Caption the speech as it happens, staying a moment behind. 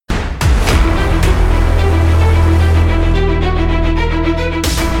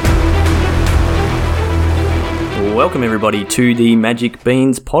welcome everybody to the Magic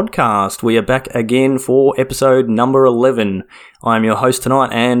Beans podcast. We are back again for episode number 11. I'm your host tonight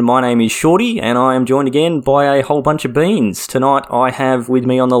and my name is Shorty and I am joined again by a whole bunch of beans. Tonight I have with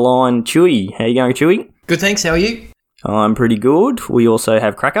me on the line Chewy. How you going, Chewy? Good, thanks. How are you? I'm pretty good. We also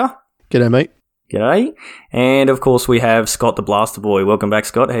have Cracker. G'day, mate. G'day. And of course we have Scott the Blaster Boy. Welcome back,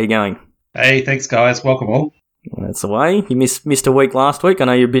 Scott. How you going? Hey, thanks guys. Welcome all. That's the way. You missed a week last week. I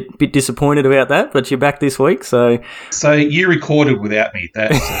know you're a bit disappointed about that, but you're back this week, so... So you recorded without me.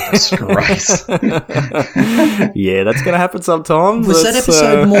 That's a disgrace. Yeah, that's going to happen sometimes. Was that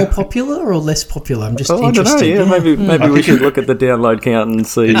episode more popular or less popular? I'm just interested. I don't know, yeah. Maybe we should look at the download count and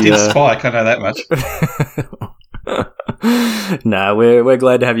see... It did spike, I know that much. No, we're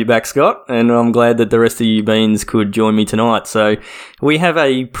glad to have you back, Scott, and I'm glad that the rest of you beans could join me tonight. So we have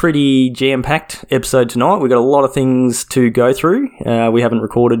a pretty jam-packed episode tonight. We've got a lot of things to go through. We haven't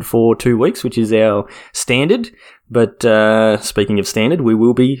recorded for 2 weeks, which is our standard. But speaking of standard, we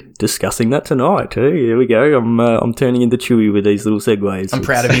will be discussing that tonight. Hey, here we go. I'm turning into Chewy with these little segues. I'm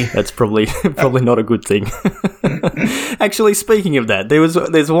proud of you. That's probably not a good thing. Actually, speaking of that,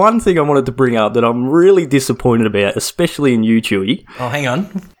 there's one thing I wanted to bring up that I'm really disappointed about, especially in you, Chewy. Oh, hang on.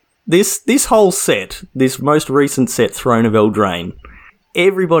 This whole set, this most recent set, Throne of Eldraine,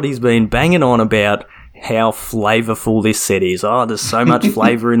 everybody's been banging on about how flavourful this set is. Oh, there's so much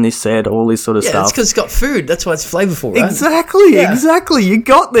flavour in this set, all this sort of stuff. Yeah, it's because it's got food. That's why it's flavourful, right? Exactly. You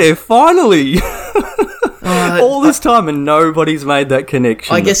got there, finally. All this time and nobody's made that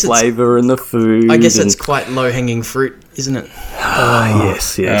connection. I guess the flavour and the food. I guess it's quite low-hanging fruit, isn't it? Yes.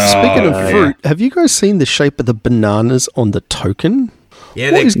 Speaking of fruit, have you guys seen the shape of the bananas on the token?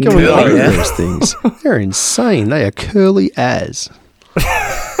 Yeah, what is going on with yeah. those things? They're insane. They are curly as.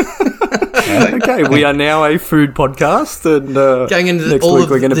 Okay, we are now a food podcast, and going into next week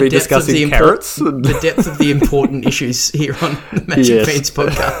we're going to be discussing carrots. The depth of the important issues here on the Magic Beans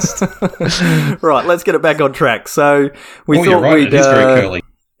podcast. Right, let's get it back on track. So we thought you're right, we'd... it is very curly.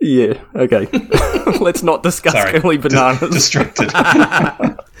 Yeah, okay. Let's not discuss curly bananas. Distracted.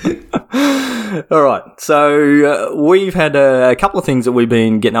 All right, so we've had a couple of things that we've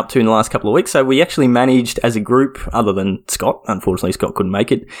been getting up to in the last couple of weeks. So we actually managed as a group, other than Scott, unfortunately Scott couldn't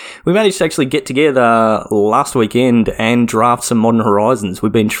make it, we managed to actually get together last weekend and draft some Modern Horizons.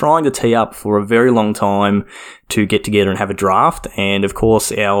 We've been trying to tee up for a very long time to get together and have a draft, and of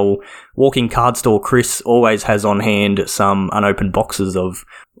course our walking card store Chris always has on hand some unopened boxes of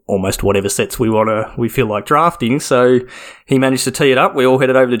almost whatever sets we feel like drafting. So he managed to tee it up. We all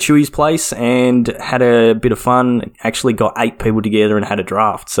headed over to Chewy's place and had a bit of fun. Actually got 8 people together and had a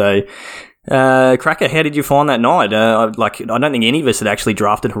draft. So, Cracker, how did you find that night? I don't think any of us had actually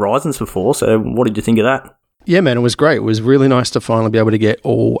drafted Horizons before. So what did you think of that? Yeah, man, it was great. It was really nice to finally be able to get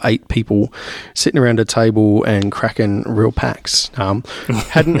all 8 people sitting around a table and cracking real packs.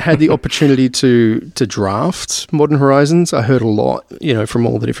 Hadn't had the opportunity to draft Modern Horizons. I heard a lot, from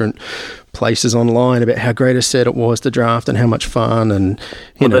all the different places online about how great a set it was to draft and how much fun. And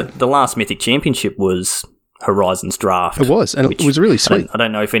the last Mythic Championship was Horizons draft. It was, and it was really sweet. I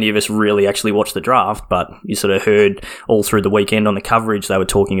don't know if any of us really actually watched the draft, but you sort of heard all through the weekend on the coverage they were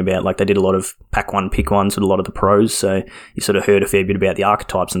talking about, like they did a lot of pack one, pick ones with a lot of the pros, so you sort of heard a fair bit about the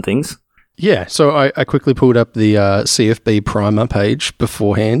archetypes and things. Yeah, so I quickly pulled up the CFB Primer page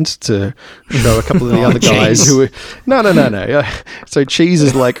beforehand to show a couple of the other guys who were... No. So Cheese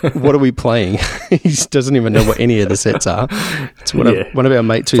is like, what are we playing? He doesn't even know what any of the sets are. It's one of our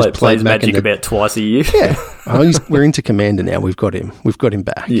mates who's plays Magic about twice a year. Yeah. We're into Commander now. We've got him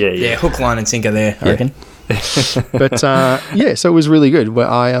back. Yeah, hook, line and sinker there, I reckon. But, so it was really good.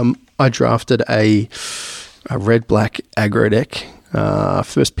 Well, I drafted a red-black aggro deck.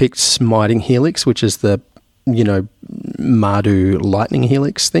 First picked Smiting Helix, which is the, Mardu Lightning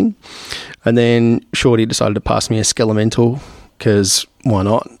Helix thing. And then Shorty decided to pass me a Skelemental, because why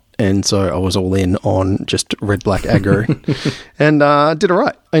not? And so I was all in on just red-black aggro. And did all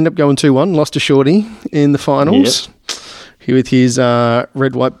right. I ended up going 2-1, lost to Shorty in the finals. Yep. He with his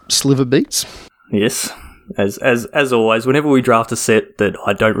red-white sliver beats. Yes. As always, whenever we draft a set that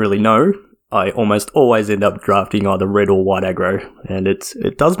I don't really know, I almost always end up drafting either red or white aggro, and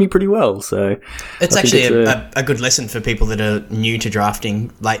it does me pretty well. So it's actually a good lesson for people that are new to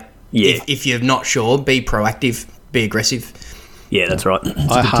drafting. Like, if you're not sure, be proactive, be aggressive. Yeah, that's right.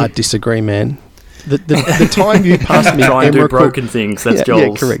 I hard disagree, man. The time you passed me try and do broken things, that's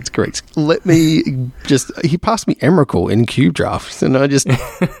Joel's. Yeah, correct. He passed me Emrakul in Cube Draft, and I just...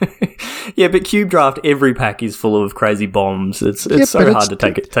 Yeah, but Cube Draft, every pack is full of crazy bombs. It's so hard to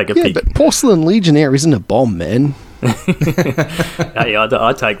take a peek. But Porcelain Legionnaire isn't a bomb, man. Hey,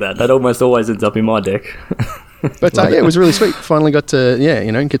 I take that. That almost always ends up in my deck. But it was really sweet. Finally got to,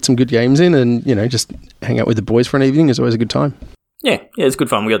 get some good games in and, just hang out with the boys for an evening is always a good time. Yeah, it's good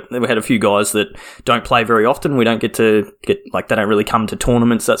fun. We had a few guys that don't play very often. We don't get they don't really come to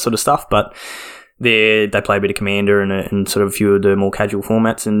tournaments, that sort of stuff, but they play a bit of Commander and sort of a few of the more casual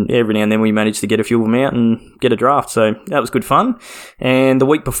formats, and every now and then we managed to get a few of them out and get a draft. So that was good fun. And the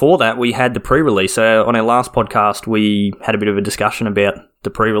week before that, we had the pre-release. So on our last podcast, we had a bit of a discussion about the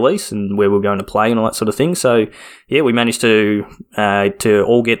pre-release and where we're going to play and all that sort of thing. So yeah, we managed to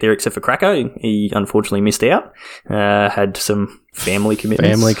all get there except for Krakow. He unfortunately missed out. Had some family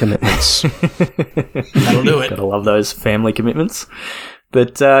commitments. That'll do it. Gotta love those family commitments.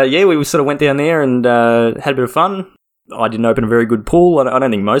 But we sort of went down there and had a bit of fun. I didn't open a very good pool. I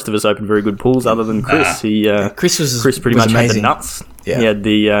don't think most of us opened very good pools other than Chris. Chris pretty much amazing. had the nuts. Yeah. He had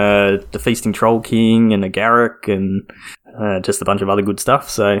the Feasting Troll King and a Garruk and just a bunch of other good stuff.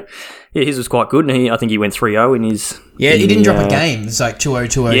 So yeah, his was quite good. And I think he went 3-0 in his... Yeah, he didn't drop a game. It's like 2-0,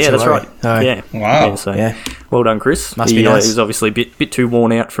 2-0, Yeah, 2-0. that's right. Oh. Yeah. Wow. Well done, Chris. Must be nice. He was obviously a bit too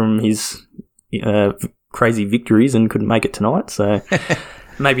worn out from his crazy victories and couldn't make it tonight. So...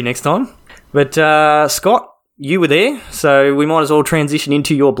 Maybe next time. But Scott, you were there, so we might as well transition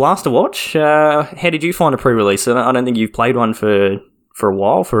into your Blaster Watch. How did you find a pre-release? I don't think you've played one for a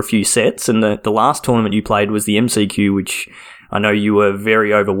while, for a few sets, and the last tournament you played was the MCQ, which I know you were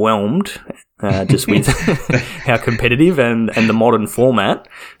very overwhelmed just with how competitive and the modern format.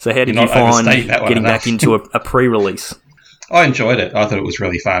 So how did you find getting back into a pre-release? I enjoyed it. I thought it was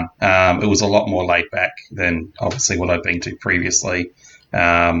really fun. It was a lot more laid back than obviously what I'd been to previously.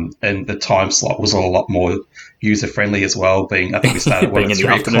 And the time slot was a lot more user-friendly as well, I think we started at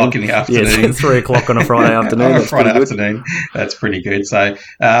 3 o'clock in the afternoon. Yeah, 3 o'clock on a Friday afternoon. On a Friday afternoon. That's pretty good. So,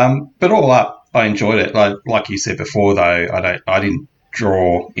 but all up, I enjoyed it. Like you said before, though, I didn't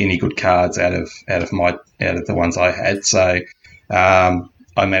draw any good cards out of the ones I had. So, I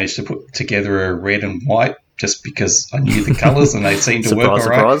managed to put together a red and white just because I knew the colours and they seemed to work all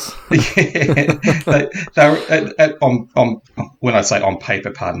right. Yeah, when I say on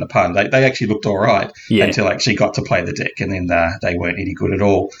paper, pardon the pun, they actually looked all right until I actually got to play the deck, and then they weren't any good at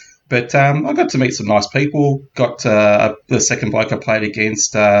all. But I got to meet some nice people. Got the second bloke I played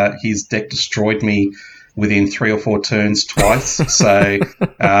against, his deck destroyed me within 3 or 4 turns twice. So,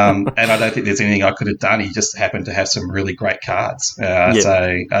 and I don't think there's anything I could have done. He just happened to have some really great cards.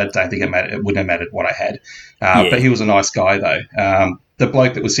 So I don't think it wouldn't have mattered what I had. But he was a nice guy, though. The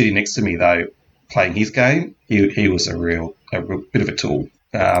bloke that was sitting next to me, though, playing his game, he was a real bit of a tool.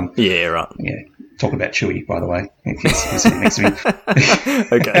 Yeah, right. Yeah. Talking about Chewy, by the way. He's sitting next to me.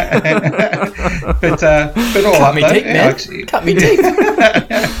 Okay. but all Cut me deep, man. Cut me deep.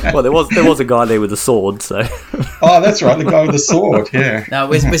 Well, there was a guy there with a sword, so... Oh, that's right, the guy with the sword, yeah. No,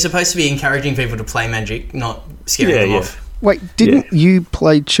 we're supposed to be encouraging people to play Magic, not scaring them off. Wait, didn't you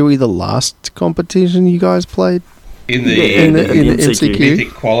play Chewy the last competition you guys played? In the MCQ?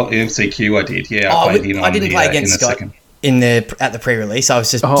 MCQ I did, yeah. I didn't play against Scott at the pre-release. I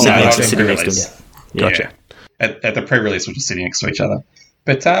was just sitting next to him. Gotcha. Yeah. At the pre-release, we're just sitting next to each other.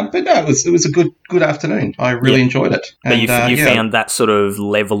 But no, it was a good afternoon. I really enjoyed it. But you found that sort of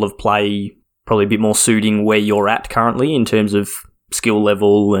level of play probably a bit more suiting where you're at currently in terms of skill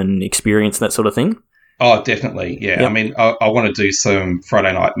level and experience and that sort of thing? Oh, definitely, yeah. Yep. I mean, I want to do some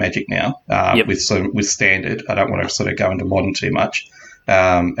Friday Night Magic now with Standard. I don't want to sort of go into Modern too much.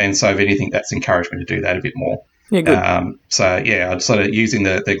 And so if anything, that's encouraged me to do that a bit more. Yeah, good. I'm sort of using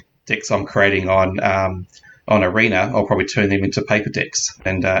the decks I'm creating on Arena. I'll probably turn them into paper decks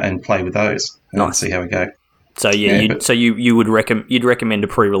and play with those and see how we go. So you would recommend a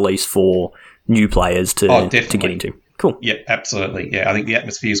pre-release for new players to get into. Cool. Yeah, absolutely. Yeah, I think the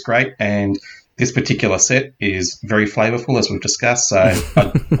atmosphere is great, and this particular set is very flavourful, as we've discussed. So,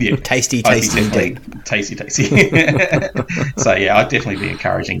 tasty. So, yeah, I'd definitely be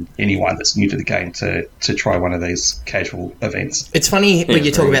encouraging anyone that's new to the game to try one of these casual events. It's funny when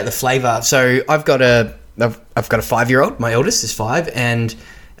you talk about the flavour. So, I've got a 5-year-old. My eldest is 5, and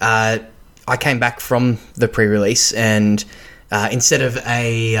I came back from the pre-release, and instead of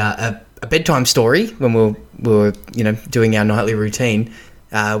a bedtime story when we were doing our nightly routine,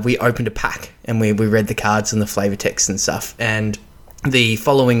 we opened a pack and we read the cards and the flavor text and stuff. And the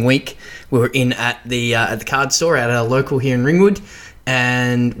following week, we were in at the card store at our local here in Ringwood,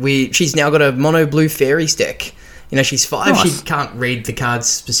 and she's now got a mono blue fairies deck. She's 5. Nice. She can't read the cards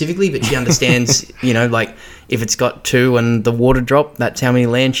specifically, but she understands, like if it's got 2 and the water drop, that's how many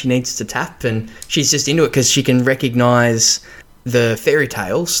lands she needs to tap. And she's just into it because she can recognize the fairy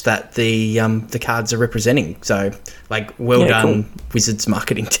tales that the cards are representing. So, like, well done, cool. Wizards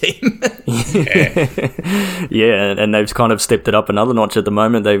marketing team. Yeah, and they've kind of stepped it up another notch at the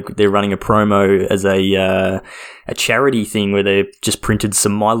moment. They're running a promo as a charity thing where they've just printed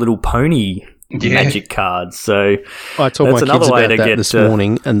some My Little Pony Magic cards. So I told my kids about that this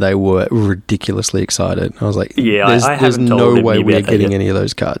morning, and they were ridiculously excited. I was like, there's no way we're getting any of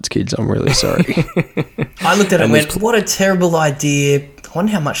those cards, kids. I'm really sorry. I looked at it and went, what a terrible idea. I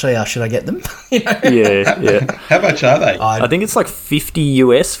wonder how much they are. Should I get them? Yeah. How much are they? I think it's like $50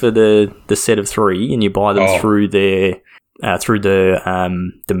 US for the set of 3, and you buy them through the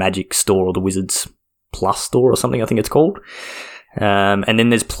Magic store or the Wizards Plus store or something, I think it's called. And then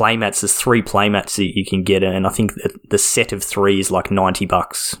there's playmats. There's 3 playmats that you can get, and I think the set of 3 is like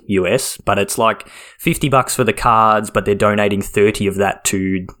 $90 US, but it's like $50 for the cards, but they're donating 30 of that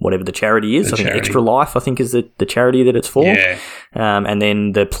to whatever the charity is. I think Extra Life, I think, is the charity that it's for. Yeah. And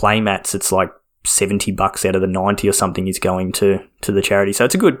then the playmats, it's like $70 out of the 90 or something is going to the charity. So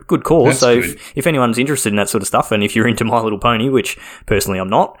it's a good cause. So if anyone's interested in that sort of stuff, and if you're into My Little Pony, which personally I'm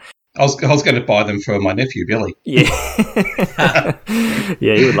not, I was going to buy them for my nephew, Billy. Yeah.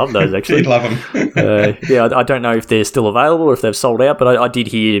 Yeah, he would love those, actually. He'd love them. I don't know if they're still available or if they've sold out, but I did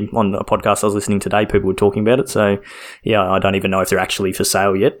hear on a podcast I was listening today, people were talking about it. So, yeah, I don't even know if they're actually for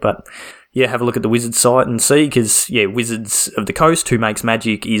sale yet. But, yeah, have a look at the Wizards site and see, because, yeah, Wizards of the Coast, who makes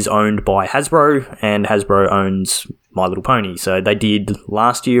Magic, is owned by Hasbro, and Hasbro owns My Little Pony. So they did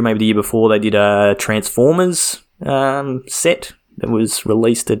last year, maybe the year before, they did a Transformers set that was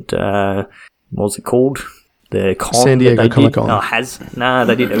released at, what was it called? The con San Diego Comic Con.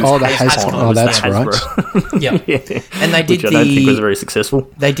 They did. It was the HasCon. Oh, that's right. Yeah. And they did which I don't think was very successful.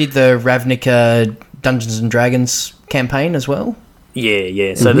 They did the Ravnica Dungeons and Dragons campaign as well.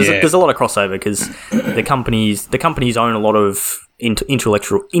 Yeah. So there's a lot of crossover, because the companies own a lot of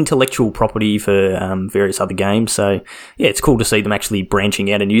intellectual property for various other games. So yeah, it's cool to see them actually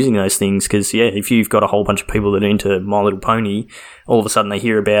branching out and using those things, because if you've got a whole bunch of people that are into My Little Pony, all of a sudden they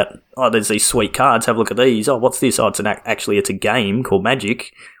hear about, there's these sweet cards, have a look at these. What's this? It's a game called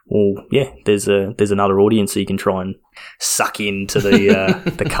Magic. Well, yeah, there's another audience that you can try and suck into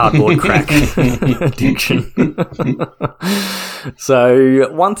the cardboard crack addiction.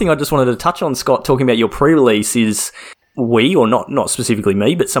 So one thing I just wanted to touch on, Scott, talking about your pre-release, is not specifically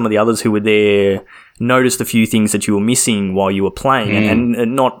me, but some of the others who were there noticed a few things that you were missing while you were playing,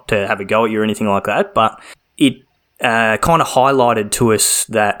 and not to have a go at you or anything like that, but it kind of highlighted to us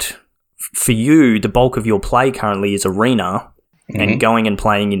that for you, the bulk of your play currently is Arena, and going and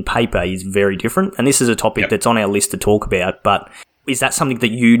playing in paper is very different. And this is a topic that's on our list to talk about, but is that something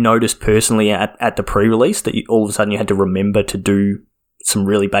that you noticed personally at the pre-release, that all of a sudden you had to remember to do some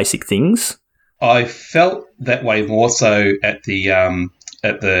really basic things? I felt that way more so at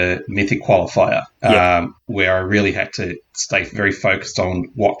the Mythic qualifier, where I really had to stay very focused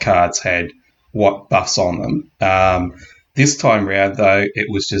on what cards had what buffs on them. This time round, though, it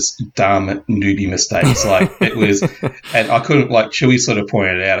was just dumb newbie mistakes. It was, and I couldn't, Chewy sort of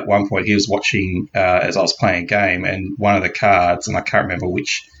pointed out at one point, he was watching as I was playing a game, and one of the cards, and I can't remember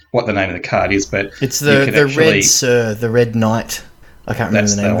what the name of the card is, but it's the red Sir, the Red Knight. I can't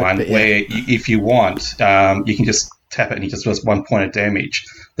remember the name of it. Where if you want, you can just tap it and he just does 1 point of damage.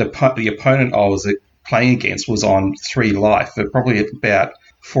 The opponent I was playing against was on 3 life, but probably at about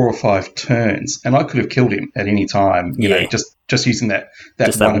 4 or 5 turns, and I could have killed him at any time. You know, just using that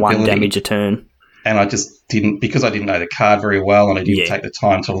one damage a turn. And I just didn't, because I didn't know the card very well, and I didn't take the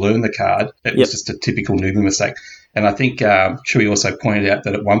time to learn the card. It was just a typical newbie mistake. And I think Chewy also pointed out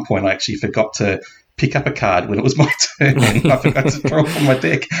that at one point I actually forgot to pick up a card when it was my turn, and I forgot to draw from my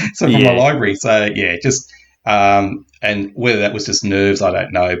deck, from my library. So and whether that was just nerves, I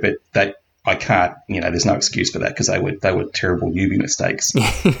don't know, but I can't, there's no excuse for that, because they were terrible newbie mistakes.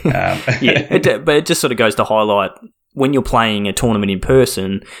 But it just sort of goes to highlight, when you're playing a tournament in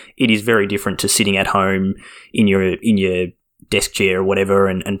person, it is very different to sitting at home in your desk chair or whatever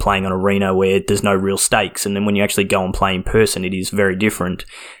and playing on Arena where there's no real stakes. And then when you actually go and play in person, it is very different.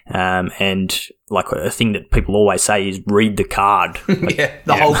 And like a thing that people always say is read the card.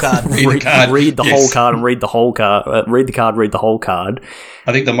 Whole card. Read the whole card and read the whole card. Read the card, read the whole card.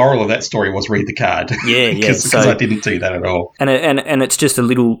 I think the moral of that story was read the card. Because I didn't do that at all. And it's just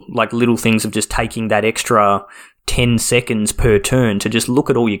little things of just taking that extra 10 seconds per turn to just look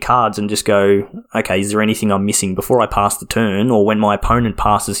at all your cards and just go, okay, is there anything I'm missing before I pass the turn, or when my opponent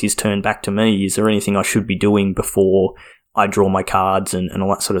passes his turn back to me, is there anything I should be doing before I draw my cards and all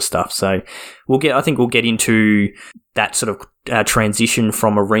that sort of stuff. So I think we'll get into that sort of transition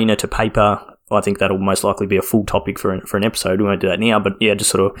from Arena to paper I think that'll most likely be a full topic for an episode. We won't do that now, but yeah, just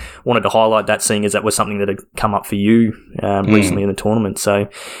sort of wanted to highlight that, seeing as that was something that had come up for you recently in the tournament. So,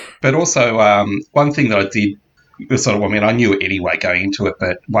 but also one thing that I did I knew it anyway going into it,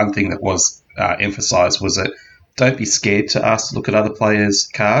 but one thing that was emphasised was that don't be scared to ask to look at other players'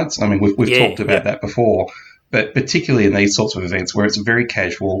 cards. I mean, we've talked about that before, but particularly in these sorts of events where it's very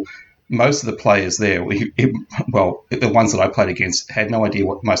casual. Most of the players there, the ones that I played against, had no idea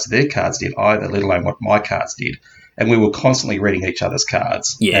what most of their cards did either, let alone what my cards did. And we were constantly reading each other's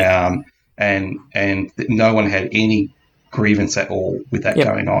cards. Yeah. And no one had any grievance at all with that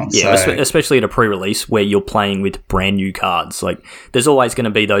going on. Yeah, so, especially at a pre-release where you're playing with brand new cards. Like, there's always going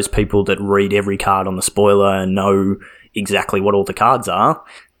to be those people that read every card on the spoiler and know exactly what all the cards are,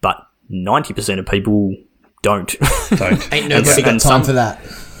 but 90% of people don't. Ain't nobody got time for that.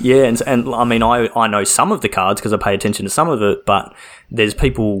 Yeah, and I mean, I know some of the cards because I pay attention to some of it, but there's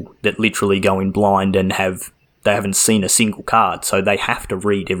people that literally go in blind and they haven't seen a single card, so they have to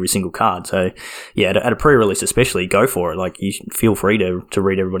read every single card. So, yeah, at a pre-release especially, go for it. Like, you feel free to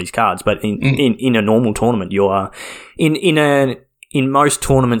read everybody's cards. But in a normal tournament, you are in most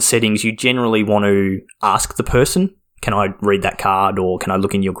tournament settings, you generally want to ask the person, can I read that card, or can I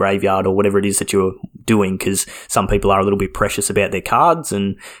look in your graveyard, or whatever it is that you're doing, because some people are a little bit precious about their cards,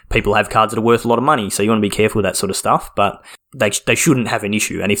 and people have cards that are worth a lot of money, so you want to be careful with that sort of stuff, but they shouldn't have an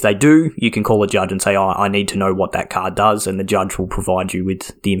issue. And if they do, you can call a judge and say, I need to know what that card does, and the judge will provide you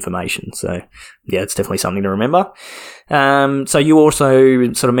with the information. So, yeah, it's definitely something to remember. So you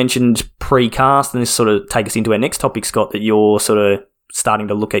also sort of mentioned pre-cast, and this sort of take us into our next topic, Scott, that you're sort of starting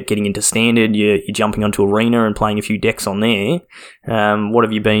to look at getting into Standard. You're jumping onto Arena and playing a few decks on there. What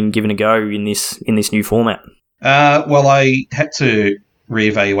have you been given a go in this new format? Well, I had to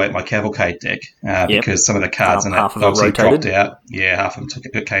reevaluate my Cavalcade deck because some of the cards in it obviously dropped out. Yeah, half of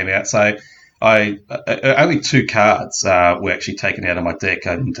them came out. So only 2 cards were actually taken out of my deck,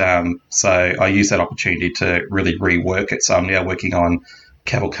 and so I used that opportunity to really rework it. So I'm now working on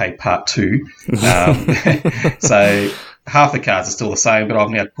Cavalcade Part 2. So half the cards are still the same, but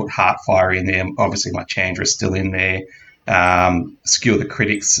I've now put Heartfire in there. Obviously, my Chandra is still in there. Skewer the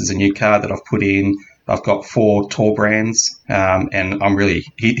Critics is a new card that I've put in. I've got 4 Torbrands, and I'm really...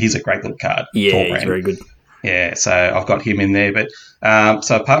 He's a great little card. Yeah, Torbrand. He's very good. Yeah, so I've got him in there. But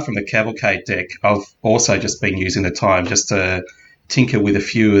so apart from the Cavalcade deck, I've also just been using the time just to tinker with a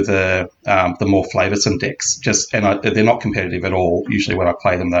few of the more flavoursome decks. They're not competitive at all. Usually when I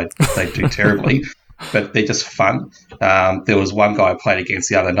play them, they do terribly. But they're just fun. There was one guy I played against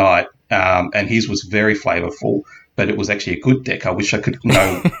the other night, and his was very flavourful, but it was actually a good deck. I wish I could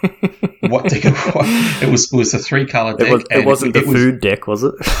know what deck it was. It was a 3-colour deck. It wasn't the food deck, was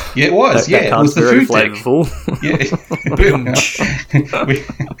it? Yeah, it was. It was the food flavourful. Deck. Yeah,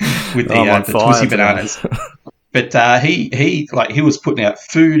 with the twisty bananas. But he was putting out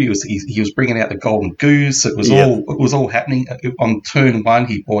food. He was bringing out the golden goose. It was all happening. On turn 1,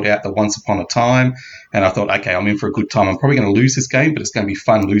 he brought out the Once Upon a Time, and I thought, okay, I'm in for a good time. I'm probably going to lose this game, but it's going to be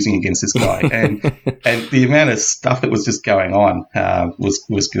fun losing against this guy. and the amount of stuff that was just going on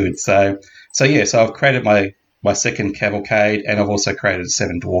was good. So I've created my second Cavalcade, and I've also created a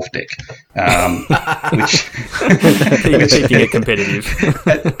 7 Dwarf deck, which keeping it competitive.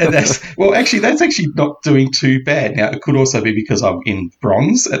 and that's actually not doing too bad. Now, it could also be because I'm in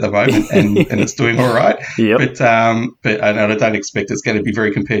Bronze at the moment, and it's doing all right. Yep. But I don't expect it's going to be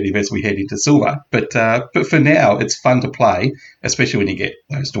very competitive as we head into Silver. But for now, it's fun to play, especially when you get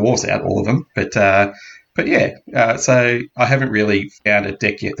those dwarves out, all of them. But yeah, so I haven't really found a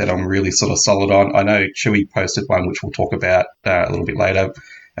deck yet that I'm really sort of solid on. I know Chewy posted one, which we'll talk about a little bit later.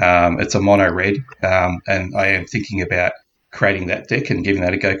 It's a mono red, and I am thinking about creating that deck and giving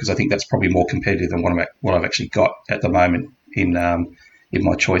that a go because I think that's probably more competitive than what I've actually got at the moment in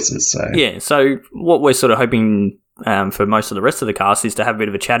my choices. So yeah, so what we're sort of hoping for most of the rest of the cast is to have a bit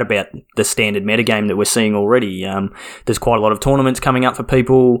of a chat about the Standard metagame that we're seeing already. There's quite a lot of tournaments coming up for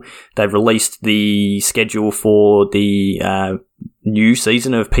people. They've released the schedule for the new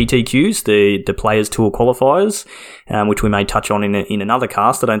season of PTQs, the Players Tour qualifiers, which we may touch on in another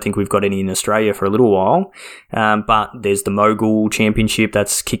cast. I don't think we've got any in Australia for a little while. But there's the Mogul Championship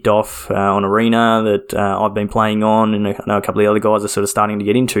that's kicked off on Arena that I've been playing on, and I know a couple of the other guys are sort of starting to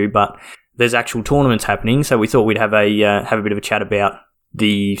get into, but there's actual tournaments happening, so we thought we'd have a bit of a chat about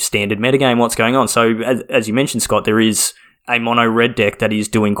the Standard metagame, what's going on. So, as you mentioned, Scott, there is a mono red deck that is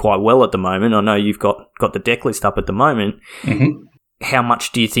doing quite well at the moment. I know you've got the deck list up at the moment. Mm-hmm. How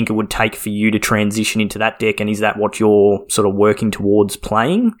much do you think it would take for you to transition into that deck, and is that what you're sort of working towards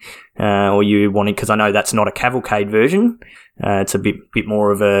playing? Or you wanting, because I know that's not a Cavalcade version. It's a bit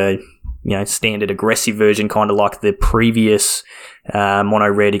more of a standard aggressive version, kind of like the previous mono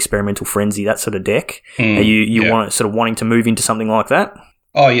red experimental frenzy, that sort of deck. Are you wanting to move into something like that?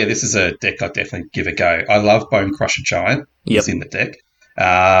 Oh yeah, this is a deck I'd definitely give a go. I love Bone Crusher Giant. It's in the deck.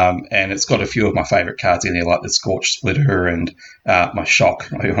 And it's got a few of my favourite cards in there, like the Scorch Splitter and my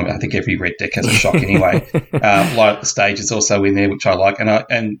Shock. I think every red deck has a Shock anyway. Light Up the Stage is also in there, which I like.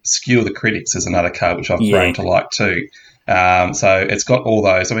 And Skewer the Critics is another card which I've grown to like too. So it's got all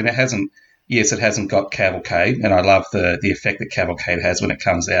those. I mean, it hasn't got Cavalcade, and I love the effect that Cavalcade has when it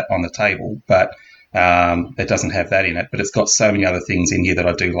comes out on the table, but it doesn't have that in it. But it's got so many other things in here that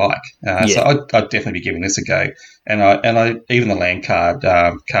I do like. So I'd definitely be giving this a go. And I even the land card,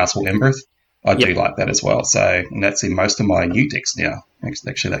 Castle Embereth, I do like that as well. So, and that's in most of my new decks now,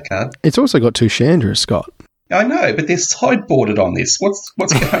 actually, that card. It's also got 2 Chandras, Scott. I know, but they're sideboarded on this. What's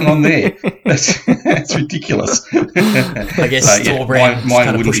going on there? That's ridiculous. I guess Torbrand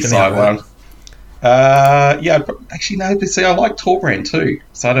mine wouldn't be sidebound. Right? Actually, no. But see, I like Torbrand too,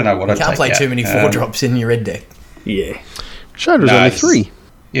 so I don't know what I'd take. Can't play too many 4-drops in your red deck. Yeah, Chandra's only 3.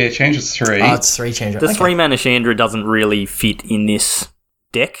 Yeah, Chandra's 3. Oh, it's 3 Chandra. The 3-mana Chandra doesn't really fit in this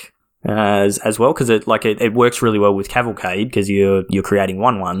deck as well, because it works really well with Cavalcade, because you're creating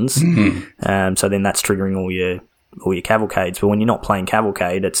 1/1s. Mm-hmm. So then that's triggering all your Cavalcades. But when you're not playing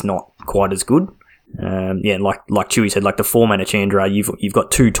Cavalcade, it's not quite as good. Like Chewy said, like the 4-mana Chandra, you've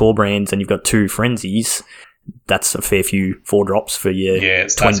got 2 Torbrands and you've got 2 Frenzies. That's a fair few 4-drops for your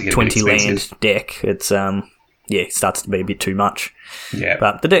 20 land deck. It's it starts to be a bit too much. Yeah,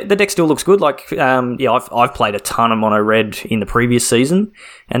 but the deck still looks good. Like I've played a ton of mono red in the previous season,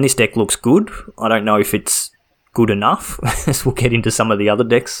 and this deck looks good. I don't know if it's good enough, as we'll get into some of the other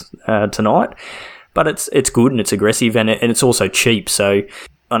decks tonight. But it's good and it's aggressive, and it's also cheap. So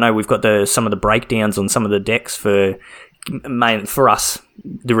I know we've got some of the breakdowns on some of the decks for us.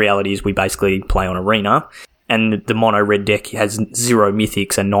 The reality is we basically play on Arena, and the mono red deck has 0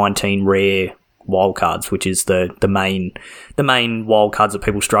 mythics and 19 rare wildcards, which is the main wildcards that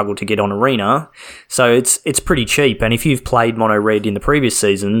people struggle to get on Arena. So it's pretty cheap. And if you've played mono red in the previous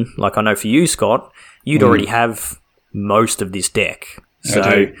season, like I know for you, Scott, you'd already have most of this deck. So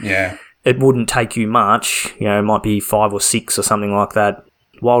I do, yeah. It wouldn't take you much. It might be 5 or 6 or something like that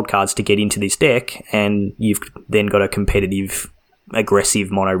wildcards to get into this deck, and you've then got a competitive, aggressive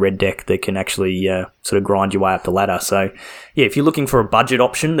mono red deck that can actually sort of grind your way up the ladder. So yeah, if you're looking for a budget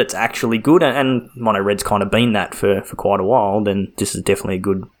option that's actually good, and mono red's kind of been that for quite a while, then this is definitely a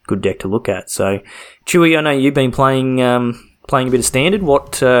good deck to look at. So Chewy, I know you've been playing a bit of Standard.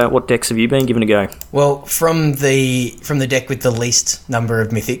 What decks have you been giving a go? Well, from the deck with the least number of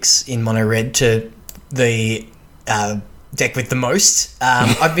mythics in mono red to the deck with the most,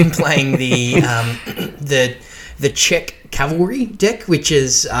 I've been playing the Czech Cavalry deck, which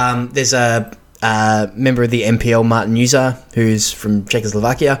is there's a member of the MPL, Martin User, who's from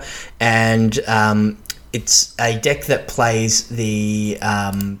Czechoslovakia, and it's a deck that plays the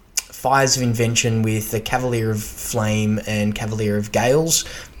Fires of Invention with the Cavalier of Flame and Cavalier of Gales.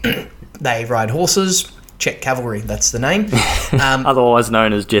 They ride horses. Czech Cavalry, that's the name. Otherwise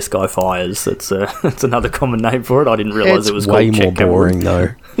known as Jeskai Fires. That's another common name for it. I didn't realise it was way called more Czech boring though.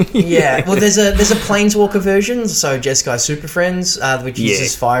 Yeah, well, there's a Planeswalker version, so Jeskai Super Friends, which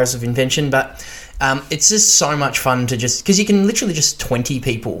uses Fires of Invention, but it's just so much fun to because you can literally just 20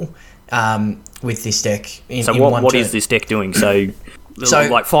 people with this deck in one turn. What is this deck doing? So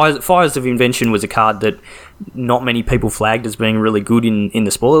like Fires of Invention was a card that not many people flagged as being really good in the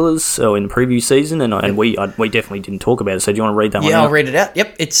spoilers or in the preview season, and we definitely didn't talk about it. So do you want to read that one out? Yeah, I'll read it out.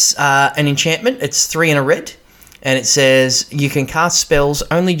 Yep, it's an enchantment. It's 3 and a red, and it says you can cast spells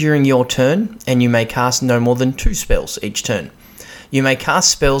only during your turn, and you may cast no more than 2 spells each turn. You may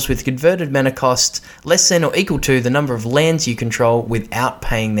cast spells with converted mana cost less than or equal to the number of lands you control without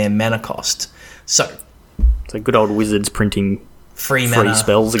paying their mana cost. So good old Wizards printing free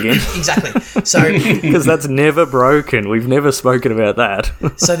spells again. Exactly. So because that's never broken. We've never spoken about that.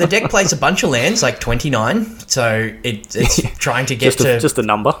 So the deck plays a bunch of lands, like 29. So it's trying to get just a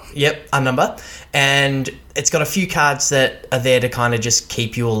number. Yep, a number. And it's got a few cards that are there to kind of just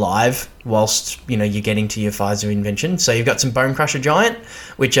keep you alive whilst, you're getting to your Fires of Invention. So you've got some Bone Crusher Giant,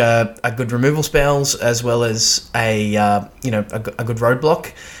 which are good removal spells, as well as a good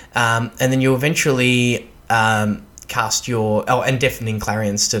roadblock. And then you eventually cast and Deafening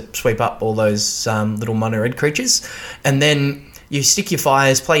Clarions to sweep up all those little mono red creatures, and then you stick your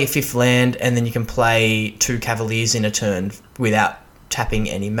fires, play your 5th land, and then you can play 2 Cavaliers in a turn without tapping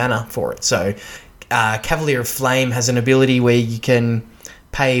any mana for it. So Cavalier of Flame has an ability where you can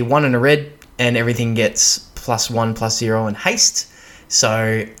pay 1 and a red and everything gets +1/+0 and haste.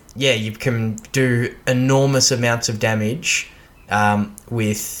 So you can do enormous amounts of damage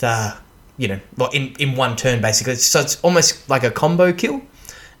with in one turn basically. So it's almost like a combo kill,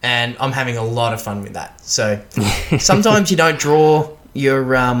 and I'm having a lot of fun with that. So sometimes you don't draw your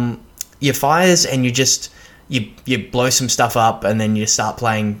fires, and you blow some stuff up, and then you start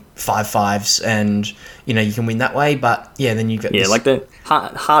playing 5/5s, and you can win that way. But then you've got like the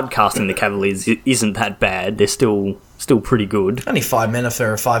hard casting the Cavaliers isn't that bad. They're still pretty good. Only 5 mana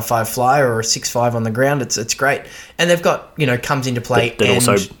for a 5/5 flyer or a 6/5 on the ground. It's great, and they've got comes into play that and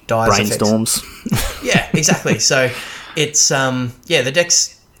also dies brainstorms. Yeah, exactly. So it's the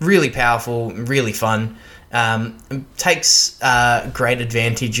deck's really powerful, really fun. Takes great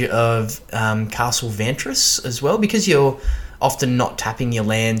advantage of Castle Vantress as well, because you're often not tapping your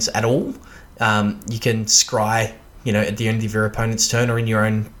lands at all. You can scry, at the end of your opponent's turn or in your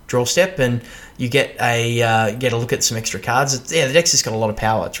own draw step, and you get a look at some extra cards. The deck's just got a lot of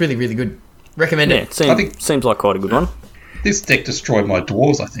power. It's really, really good. Recommend it. Seems like quite a good one. This deck destroyed my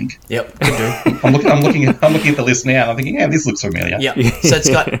dwarves, I think. Yep, could do. I'm looking at the list now, and I'm thinking, this looks familiar. Yep. So it's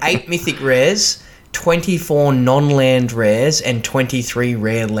got 8 mythic rares, 24 non-land rares, and 23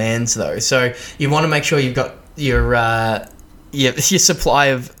 rare lands though. So you want to make sure you've got your supply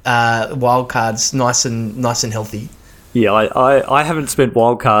of wild cards nice and healthy. Yeah, I haven't spent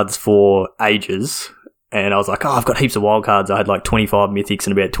wild cards for ages, and I was like, I've got heaps of wild cards. I had like 25 mythics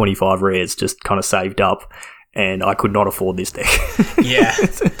and about 25 rares just kind of saved up, and I could not afford this deck. Yeah.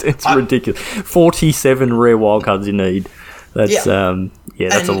 it's ridiculous. 47 rare wild cards you need. That's that's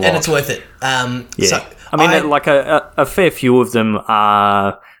a lot. And it's worth it. So like a fair few of them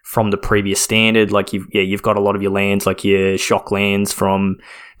are from the previous standard. Like you've got a lot of your lands, like your shock lands from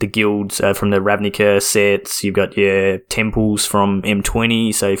the guilds, from the Ravnica sets. You've got your temples from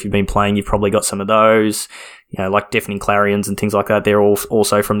M20. So if you've been playing, you've probably got some of those. Like Deafening Clarions and things like that. They're all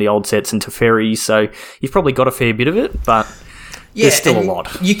also from the old sets and Teferis. So you've probably got a fair bit of it, but there's still a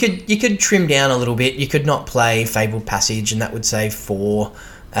lot. You could trim down a little bit. You could not play Fabled Passage, and that would save 4.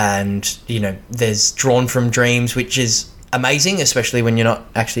 And there's Drawn from Dreams, which is amazing, especially when you're not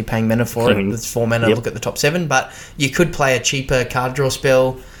actually paying mana for it. It's 4 mana. Yep. Look at the top 7, but you could play a cheaper card draw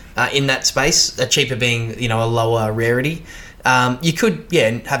spell in that space. A cheaper being a lower rarity. You could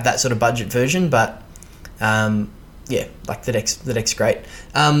have that sort of budget version, but like the deck's great.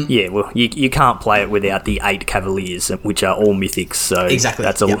 You can't play it without the 8 Cavaliers, which are all mythics. So exactly,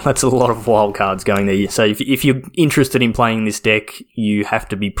 that's a lot of wild cards going there. So if you're interested in playing this deck, you have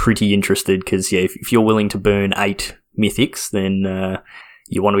to be pretty interested, because if you're willing to burn 8 mythics, then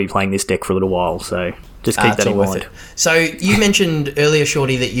you want to be playing this deck for a little while. So just keep that in mind. So you mentioned earlier,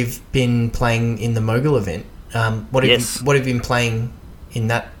 Shorty, that you've been playing in the Mogul event. What have you been playing in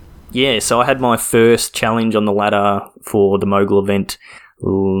that? Yeah, so I had my first challenge on the ladder for the Mogul event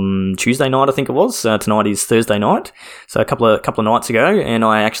Tuesday night, I think it was. Tonight is Thursday night, so a couple of nights ago, and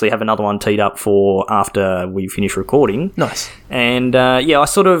I actually have another one teed up for after we finish recording. Nice. And I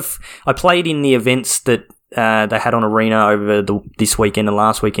played in the events that they had on Arena over this weekend and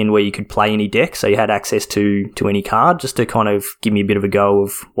last weekend, where you could play any deck, so you had access to any card, just to kind of give me a bit of a go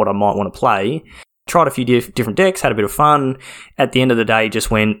of what I might want to play. Tried a few different decks, had a bit of fun. At the end of the day, just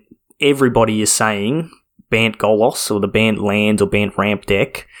went, everybody is saying Bant Golos, or the Bant Lands or Bant Ramp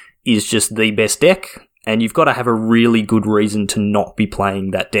deck, is just the best deck, and you've got to have a really good reason to not be playing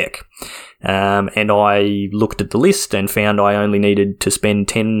that deck. And I looked at the list and found I only needed to spend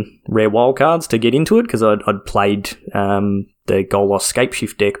 10 rare wildcards to get into it, because I'd played the Golos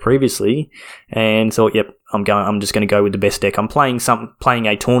Scapeshift deck previously, and thought, I'm just going to go with the best deck. I'm playing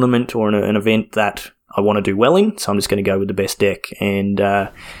a tournament or an event that I want to do well in, so I'm just going to go with the best deck. And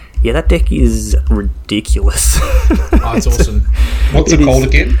that deck is ridiculous. Oh, it's awesome. What's it called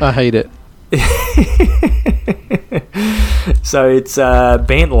again? I hate it. So it's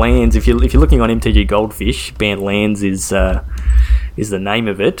Bant Lands. If you're looking on MTG Goldfish, Bant Lands is the name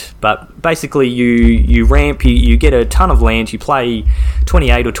of it. But basically, you ramp, you get a ton of lands. You play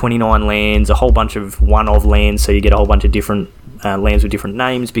 28 or 29 lands, a whole bunch of one-of lands. So you get a whole bunch of different lands with different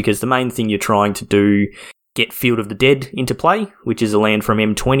names, because the main thing you're trying to do, get Field of the Dead into play, which is a land from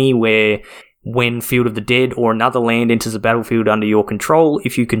M20 where, when Field of the Dead or another land enters the battlefield under your control,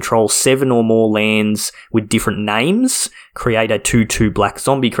 if you control 7 or more lands with different names, create a 2/2 black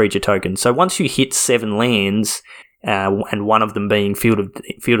zombie creature token. So once you hit 7 lands, and one of them being Field of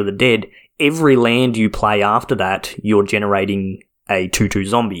the Dead, every land you play after that, you're generating a 2/2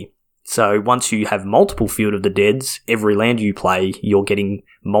 zombie. So once you have multiple Field of the Deads, every land you play, you're getting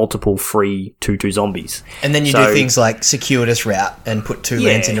multiple free 2/2 zombies. And then you do things like Circuitous Route and put 2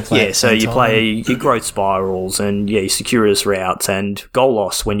 lands into play. Yeah, so you play your Growth Spirals and your Circuitous Routes, and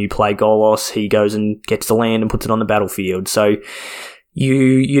Golos. When you play Golos, he goes and gets the land and puts it on the battlefield. So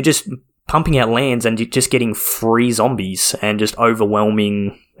you're just pumping out lands and you're just getting free zombies and just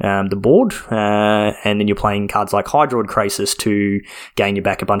overwhelming the board. And then you're playing cards like Hydroid Krasis to gain you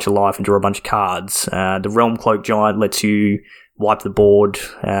back a bunch of life and draw a bunch of cards. The Realm Cloak Giant lets you wipe the board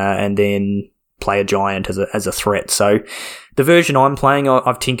and then play a giant as a threat. So the version I'm playing,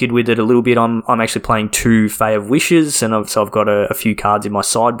 I've tinkered with it a little bit. I'm actually playing 2 Fae of Wishes, and I've got a few cards in my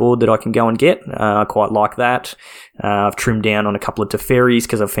sideboard that I can go and get. I quite like that. I've trimmed down on a couple of Teferis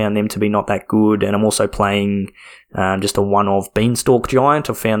because I've found them to be not that good, and I'm also playing just a one-of Beanstalk Giant.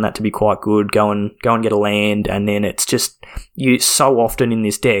 I've found that to be quite good. Go and get a land, and then it's just you. So often in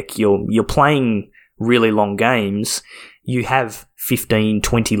this deck, you're playing really long games. You have 15,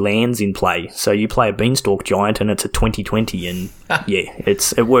 20 lands in play. So you play a Beanstalk Giant and it's a 20/20, and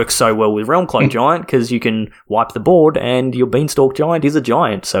it works so well with Realm Cloak Giant because you can wipe the board and your Beanstalk Giant is a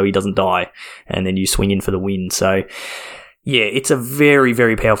giant, so he doesn't die, and then you swing in for the win. So yeah, it's a very,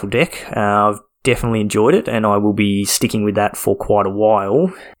 very powerful deck. I've definitely enjoyed it, and I will be sticking with that for quite a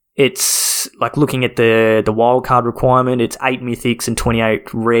while. It's like looking at the wildcard requirement. It's 8 mythics and 28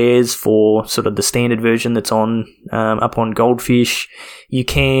 rares for sort of the standard version that's on up on Goldfish. You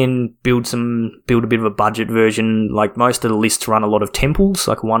can build a bit of a budget version. Like most of the lists run a lot of temples,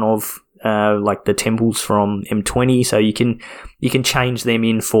 like one of like the temples from M20. So you can change them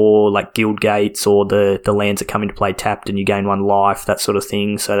in for like guild gates or the lands that come into play tapped and you gain 1 life, that sort of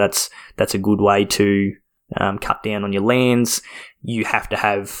thing. So that's a good way to cut down on your lands. You have to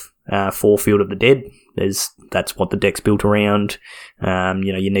have 4 Field of the Dead. That's what the deck's built around.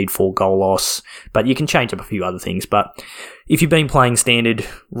 You need 4 Golos, but you can change up a few other things. But if you've been playing Standard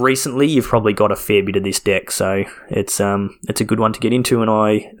recently, you've probably got a fair bit of this deck, so it's a good one to get into, and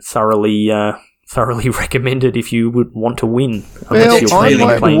I thoroughly recommend it if you would want to win. Well, I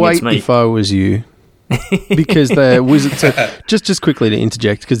might wait if I was you. Because the Wizards, just quickly to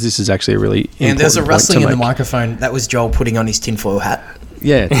interject, because this is actually a really important and there's a rustling in the make. microphone. That was Joel putting on his tinfoil hat.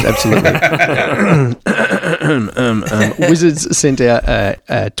 Yeah, absolutely. Wizards sent out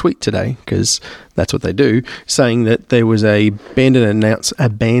a tweet today, because that's what they do, saying that there was a banned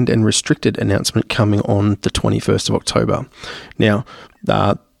and restricted announcement coming on the 21st of October. Now,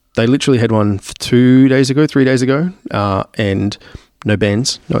 they literally had one 3 days ago, and no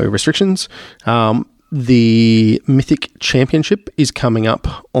bans, no restrictions. The Mythic Championship is coming up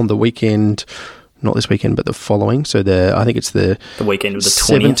on the weekend, not this weekend, but the following. So I think it's the weekend of the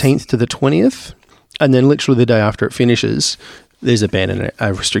 20th. 17th to the 20th. And then literally the day after it finishes, there's a ban and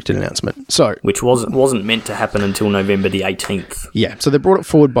a restricted announcement. So, which wasn't meant to happen until November the 18th. Yeah, so they brought it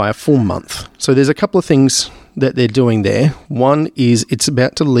forward by a full month. So there's a couple of things that they're doing there. One is it's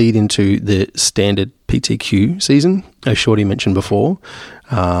about to lead into the standard PTQ season, as Shorty mentioned before.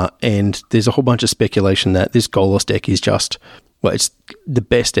 And there's a whole bunch of speculation that this Golos deck is it's the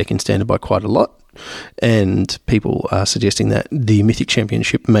best deck in standard by quite a lot. And people are suggesting that the Mythic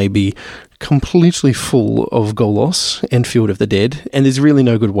Championship may be completely full of Golos and Field of the Dead, and there's really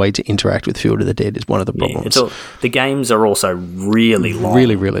no good way to interact with Field of the Dead is one of the problems. The games are also really long.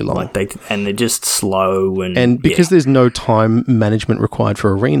 Really, really long. They're just slow. And because there's no time management required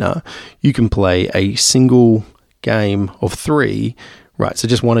for Arena, you can play a single game of 3. Right, so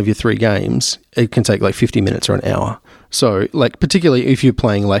just one of your 3 games, it can take like 50 minutes or an hour. So, like, particularly if you're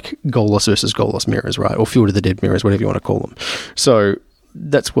playing like Golos versus Golos mirrors, right, or Field of the Dead mirrors, whatever you want to call them. So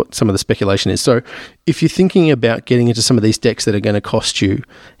that's what some of the speculation is. So if you're thinking about getting into some of these decks that are going to cost you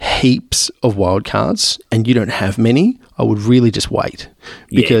heaps of wild cards and you don't have many, I would really just wait,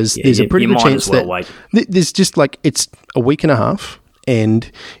 because there's a pretty good chance that there's just like it's a week and a half.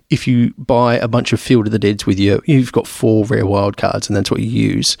 And if you buy a bunch of Field of the Deads with you, you've got 4 rare wild cards and that's what you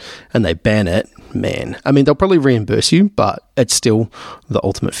use, and they ban it, man. I mean, they'll probably reimburse you, but it's still, the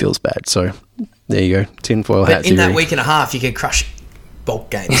ultimate feels bad. So there you go, tinfoil hat theory. In that week and a half, you could crush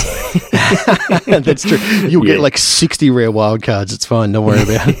bulk games. That's true. You'll get like 60 rare wild cards. It's fine. Don't worry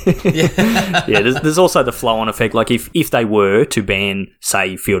about it. There's also the flow-on effect. Like if they were to ban,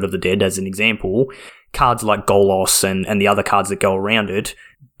 say, Field of the Dead as an example, cards like Golos and the other cards that go around it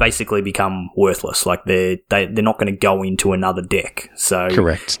basically become worthless. Like they're not going to go into another deck. So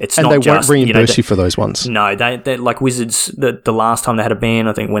correct. It's and not they just, won't reimburse you for those ones. No, they like Wizards. The last time they had a ban,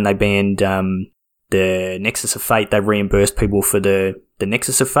 I think when they banned the Nexus of Fate, they reimbursed people for the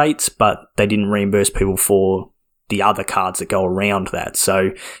Nexus of Fates, but they didn't reimburse people for the other cards that go around that.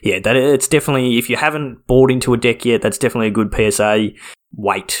 So yeah, that it's definitely, if you haven't bought into a deck yet, that's definitely a good PSA.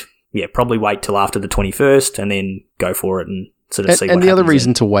 Probably wait till after the 21st and then go for it and sort of see what happens. And the other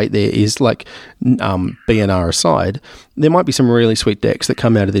reason to wait there is, like, BNR aside, there might be some really sweet decks that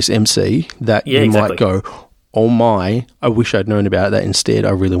come out of this MC that might go, oh my, I wish I'd known about that instead. I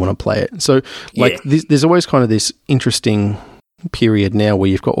really want to play it. So, there's always kind of this interesting period now where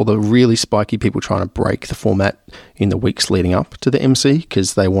you've got all the really spiky people trying to break the format in the weeks leading up to the MC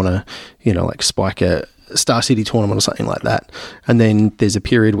because they want to, like, spike a Star City tournament or something like that. And then there's a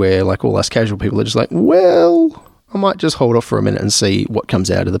period where, like, all us casual people are just like, well, I might just hold off for a minute and see what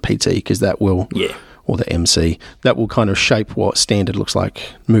comes out of the PT because that will, or the MC, that will kind of shape what Standard looks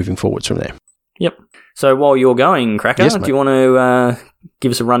like moving forwards from there. Yep. So while you're going, Cracker, yes, do you want to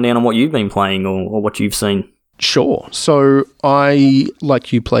give us a rundown on what you've been playing or what you've seen? Sure. So I,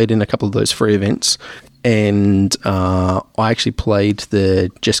 like you, played in a couple of those free events, and I actually played the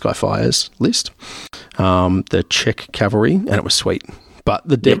Jeskai Fires list, the Czech Cavalry, and it was sweet. But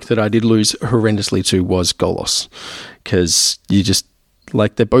the deck that I did lose horrendously to was Golos, because you just,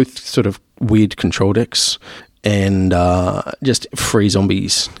 like, they're both sort of weird control decks, and just free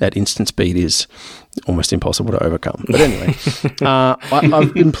zombies at instant speed is almost impossible to overcome. But anyway,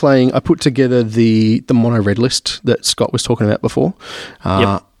 I've been playing, I put together the mono red list that Scott was talking about before.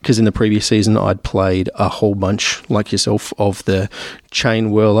 Because in the previous season, I'd played a whole bunch, like yourself, of the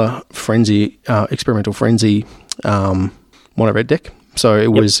Chain Whirler Frenzy, Experimental Frenzy mono red deck. So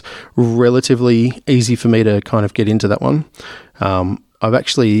it was relatively easy for me to kind of get into that one. I've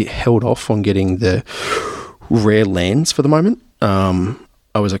actually held off on getting the rare lands for the moment.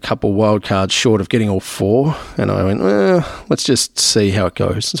 I was a couple wild cards short of getting all 4, and I went, let's just see how it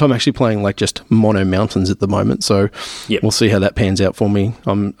goes. So I'm actually playing, like, just mono mountains at the moment, so we'll see how that pans out for me.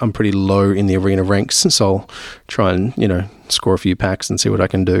 I'm pretty low in the arena ranks, so I'll try and, score a few packs and see what I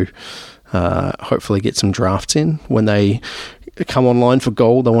can do. Hopefully get some drafts in. When they come online for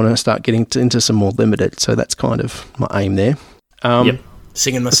gold, I want to start getting into some more limited, so that's kind of my aim there.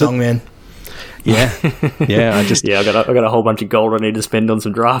 Singing my song, man. Yeah. I got a whole bunch of gold I need to spend on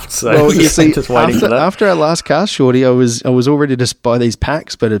some drafts. So well, you see, just waiting for that. After our last cast, Shorty, I was all ready to buy these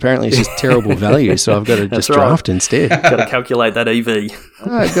packs, but apparently it's just terrible value, so I've got to just draft instead. Got to calculate that EV.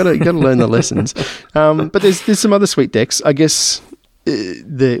 Got to learn the lessons. But there's some other sweet decks, I guess.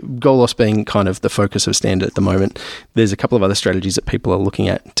 The Golos being kind of the focus of Standard at the moment, there's a couple of other strategies that people are looking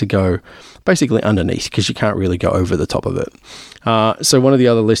at to go basically underneath, because you can't really go over the top of it. So one of the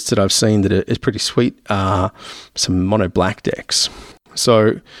other lists that I've seen that is pretty sweet are some mono black decks.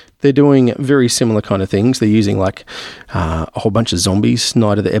 So they're doing very similar kind of things. They're using, like, a whole bunch of zombies,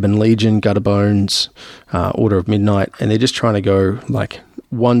 Knight of the Ebon Legion, Gutterbones, Order of Midnight, and they're just trying to go, like,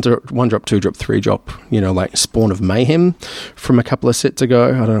 1 drop, 2 drop, 3 drop, like Spawn of Mayhem from a couple of sets ago.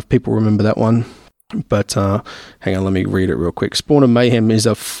 I don't know if people remember that one, but hang on, let me read it real quick. Spawn of Mayhem is a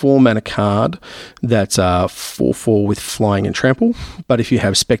 4-mana card that's 4/4 with flying and trample, but if you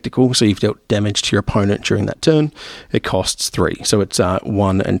have Spectacle, so you've dealt damage to your opponent during that turn, it costs 3. So it's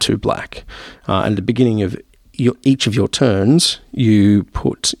 1 and 2 black. And at the beginning of each of your turns, you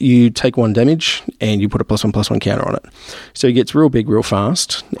take 1 damage and you put a +1/+1 counter on it. So it gets real big real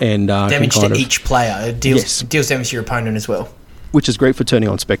fast, and damage to each player. It deals damage to your opponent as well, which is great for turning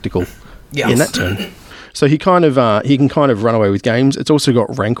on Spectacle in that turn. So he can kind of run away with games. It's also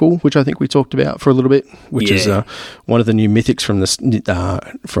got Rankle, which I think we talked about for a little bit, which is one of the new mythics from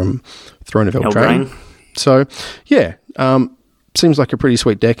from Throne of Eldraine. So seems like a pretty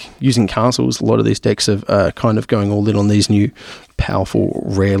sweet deck. Using castles, a lot of these decks are kind of going all in on these new powerful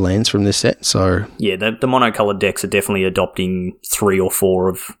rare lands from this set. So yeah, the monocolored decks are definitely adopting 3 or 4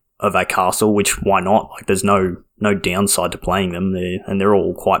 of a castle, which why not? Like, there's no downside to playing them, and they're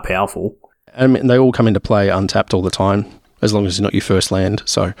all quite powerful. I mean, they all come into play untapped all the time, as long as it's not your first land.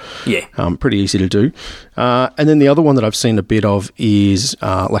 So pretty easy to do. And then the other one that I've seen a bit of is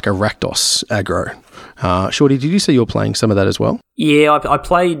like a Rakdos aggro. Shorty, did you say you were playing some of that as well? Yeah, I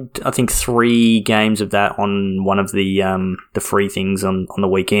played, I think, 3 games of that on one of the free things on the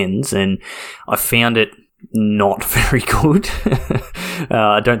weekends, and I found it not very good.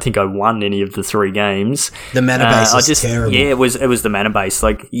 I don't think I won any of the 3 games. The mana base is terrible. Yeah, it was the mana base.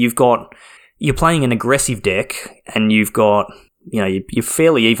 Like, you're playing an aggressive deck, and you've got, you're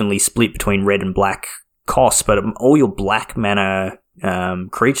fairly evenly split between red and black costs, but all your black mana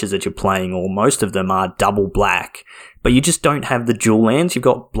creatures that you're playing, or most of them, are double black, but you just don't have the dual lands. You've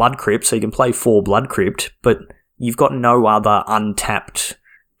got Blood Crypt, so you can play 4 Blood Crypt, but you've got no other untapped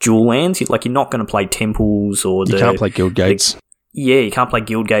dual lands. You're not going to play Temples or you can't play Guild Gates. Yeah, you can't play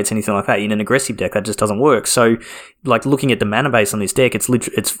Guild Gates, anything like that. In an aggressive deck, that just doesn't work. So, like, looking at the mana base on this deck,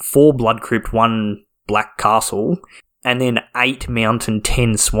 it's 4 Blood Crypt, 1 Black Castle, and then 8 Mountain,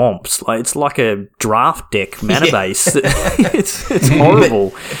 10 Swamps. Like, it's like a draft deck mana base. It's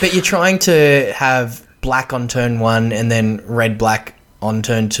horrible. But you're trying to have black on turn 1 and then red-black on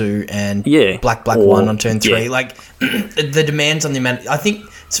turn 2 and black 1 on turn 3. Like, the demands on the mana... I think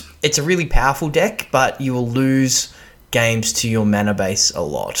it's a really powerful deck, but you will lose games to your mana base a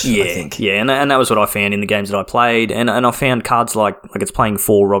lot, I think. Yeah, and that was what I found in the games that I played. And I found cards like it's playing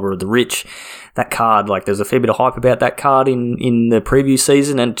 4 Robber of the Rich. That card, like, there's a fair bit of hype about that card in the previous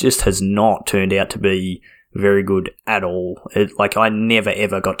season, and it just has not turned out to be very good at all. I never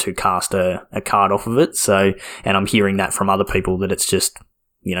ever got to cast a card off of it. So, and I'm hearing that from other people that it's just,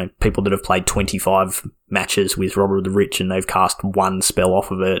 people that have played 25 matches with Robber of the Rich and they've cast 1 spell off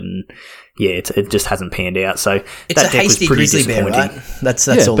of it, and it just hasn't panned out. So it's that a hasty grizzly bear, right? That's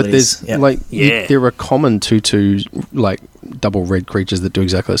all but it is. There are common 2/2 like double red creatures that do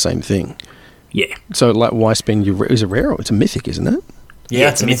exactly the same thing. Yeah. So like, why spend your? Is it rare? It's a mythic, isn't it? Yeah,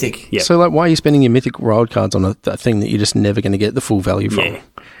 it's a mythic. Yeah. So like, why are you spending your mythic wild cards on a thing that you're just never going to get the full value from? Yeah.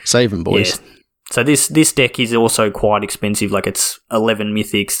 Save them, boys. Yeah. So this deck is also quite expensive. Like, it's 11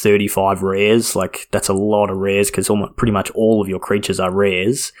 mythics, 35 rares. Like, that's a lot of rares because pretty much all of your creatures are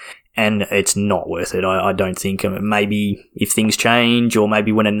rares, and it's not worth it. I don't think. Maybe if things change, or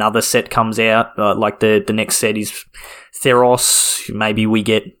maybe when another set comes out, like the next set is Theros. Maybe we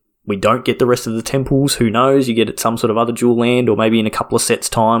don't get the rest of the temples. Who knows? You get some sort of other dual land, or maybe in a couple of sets'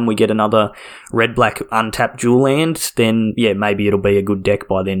 time we get another red-black untapped dual land. Then, maybe it'll be a good deck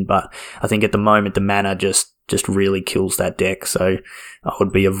by then. But I think at the moment the mana just really kills that deck. So I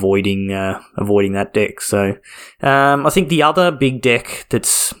would be avoiding that deck. So I think the other big deck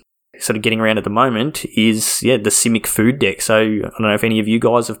that's sort of getting around at the moment is the Simic Food deck. So I don't know if any of you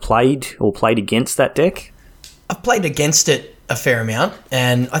guys have played against that deck. I've played against it a fair amount,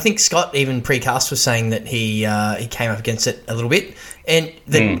 and I think Scott, even precast, was saying that he came up against it a little bit, and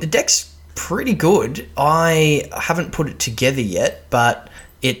the deck's pretty good. I haven't put it together yet, but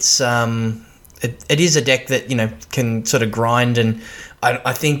it's it is a deck that can sort of grind, and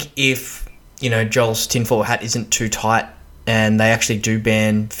I think if Joel's tinfoil hat isn't too tight and they actually do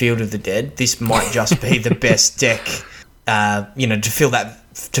ban Field of the Dead, this might just be the best deck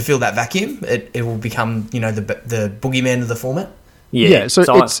to fill that vacuum. It will become the boogeyman of the format.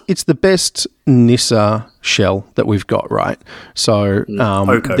 So it's the best Nissa shell that we've got, right? So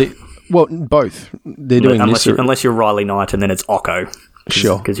Oko. Both. They're doing Nissa, unless you're Riley Knight, and then it's Oko.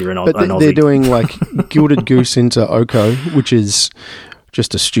 Sure, because you're an Aussie. They're doing like Gilded Goose into Oko, which is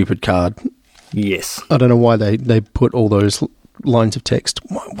just a stupid card. Yes, I don't know why they put all those lines of text.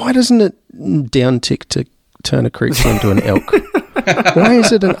 Why doesn't it downtick to turn a creature into an elk? Why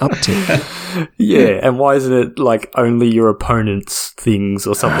is it an uptick? Yeah, and why isn't it like only your opponent's things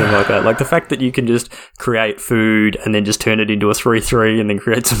or something like that? Like the fact that you can just create food and then just turn it into a 3/3 and then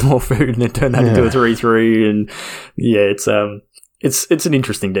create some more food and then turn that into a 3/3, and it's an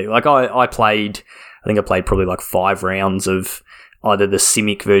interesting deck. Like I played probably like 5 rounds of either the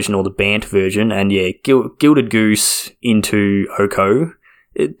Simic version or the Bant version, and Gilded Goose into Oko.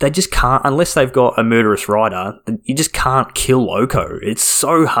 They just can't, unless they've got a Murderous Rider, you just can't kill Oko. It's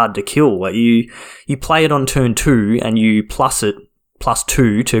so hard to kill. Like you play it on turn 2 and you plus it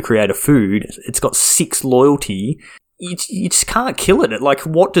 +2 to create a food. It's got 6 loyalty. You just can't kill it. Like,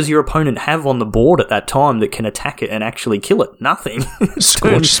 what does your opponent have on the board at that time that can attack it and actually kill it? Nothing.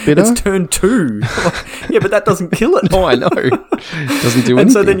 Scorch Spitter? It's turn 2. Yeah, but that doesn't kill it. No, I know. Doesn't do anything.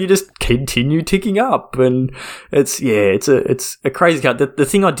 And so then you just continue ticking up, and it's a crazy card. The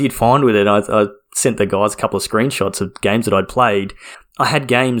thing I did find with it, I sent the guys a couple of screenshots of games that I'd played. I had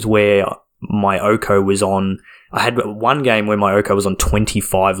games where my Oko was on. I had one game where my Oko was on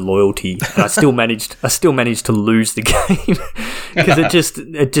 25 loyalty, and I still managed to lose the game because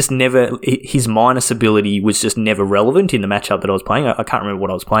it just never, his minus ability was just never relevant in the matchup that I was playing. I can't remember what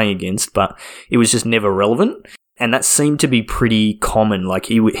I was playing against, but it was just never relevant. And that seemed to be pretty common. Like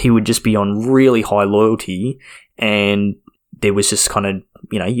he would just be on really high loyalty, and there was just kind of,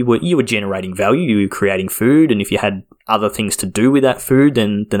 you were generating value, you were creating food, and if you had other things to do with that food,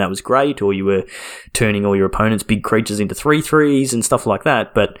 then that was great, or you were turning all your opponent's big creatures into 3/3s and stuff like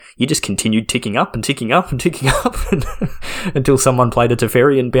that, but you just continued ticking up and ticking up and ticking up until someone played a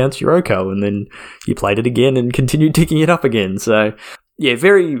Teferi and bounced your Oko, and then you played it again and continued ticking it up again. So, yeah,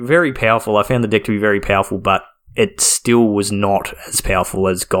 very, very powerful. I found the deck to be very powerful, but it still was not as powerful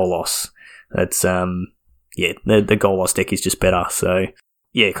as Golos. That's, the Golos deck is just better. So,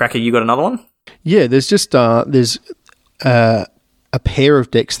 yeah, Cracker, you got another one? Yeah, there's just, a pair of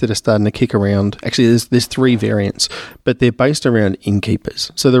decks that are starting to kick around. Actually, there's 3 variants, but they're based around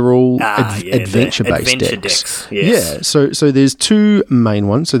innkeepers. So they're all adventure-based decks. Yes. Yeah. So there's 2 main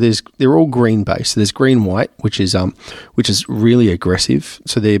ones. So they're all green-based. So there's green-white, which is really aggressive.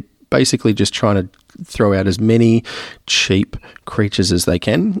 So they're basically just trying to throw out as many cheap creatures as they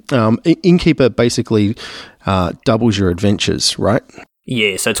can. Innkeeper basically doubles your adventures, right?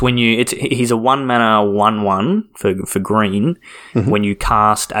 Yeah, so it's when he's a 1-mana 1/1 for green. Mm-hmm. When you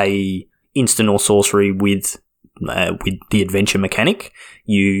cast a instant or sorcery with the adventure mechanic,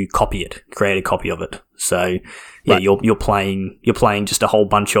 you copy it, create a copy of it. So yeah, right. you're playing just a whole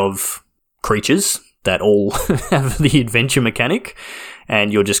bunch of creatures that all have the adventure mechanic,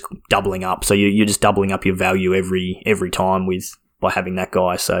 and you're just doubling up. So you're just doubling up your value every time by having that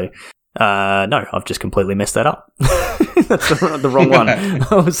guy. So no, I've just completely messed that up. That's the wrong one.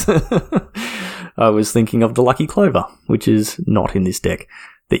 I was thinking of the Lucky Clover, which is not in this deck.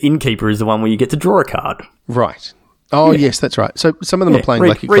 The Innkeeper is the one where you get to draw a card. Right. Oh, yes, that's right. So some of them are playing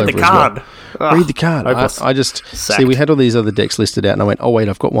Lucky Clover as well. Read the card. I just see we had all these other decks listed out, and I went, oh wait,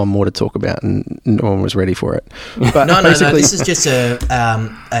 I've got one more to talk about, and no one was ready for it. But no. This is just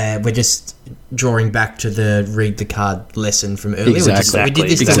we're just drawing back to the read the card lesson from earlier. Exactly. We did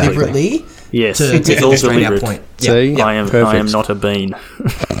this deliberately. Yes, to illustrate our point. See? I am not a bean.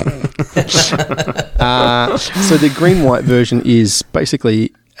 So the green-white version is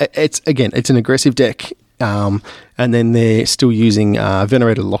basically it's an aggressive deck. And then they're still using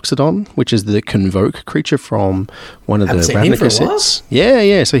Venerated Loxodon, which is the Convoke creature from one of the Ravnica sets.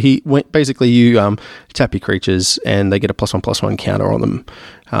 Yeah. So you tap your creatures and they get a +1/+1 counter on them.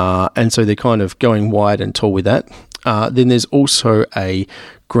 And so they're kind of going wide and tall with that. Then there's also a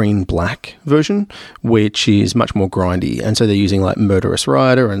green-black version, which is much more grindy. And so they're using like Murderous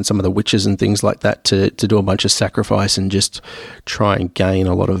Rider and some of the witches and things like that to do a bunch of sacrifice and just try and gain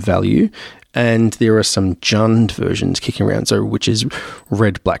a lot of value. And there are some Jund versions kicking around, which is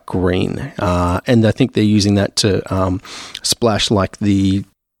red, black, green. And I think they're using that to splash like the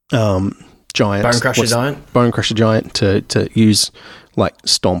giant. Bone Crusher Giant to use like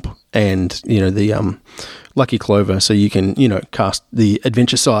Stomp and, the Lucky Clover. So you can, cast the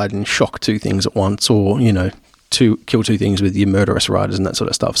adventure side and shock 2 things at once or, kill 2 things with your Murderous Riders and that sort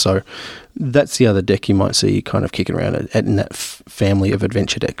of stuff. So that's the other deck you might see kind of kicking around in that family of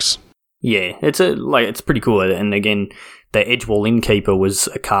adventure decks. Yeah, it's pretty cool. And again, the Edgewall Innkeeper was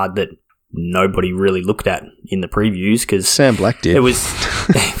a card that nobody really looked at in the previews because Sam Black did. It was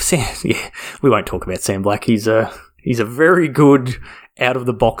yeah. We won't talk about Sam Black. He's a very good out of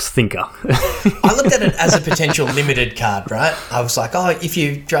the box thinker. I looked at it as a potential limited card, right? I was like, if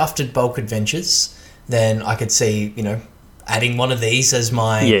you drafted Bulk Adventures, then I could see, adding one of these as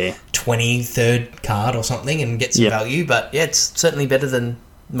my 23rd card or something and get some value. But yeah, it's certainly better than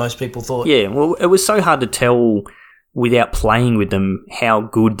most people thought. Yeah, well, it was so hard to tell without playing with them how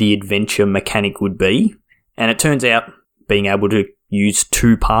good the adventure mechanic would be. And it turns out being able to use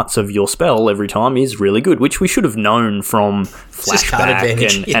 2 parts of your spell every time is really good, which we should have known from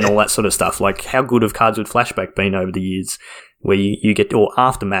Flashback and all that sort of stuff. Like, how good have cards with Flashback been over the years where you get, or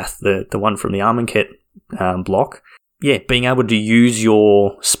Aftermath, the one from the Armenket block. Yeah, being able to use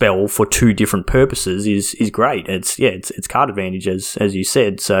your spell for 2 different purposes is great. It's card advantage as you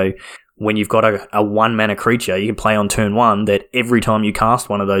said. So when you've got a 1-mana creature you can play on turn 1 that every time you cast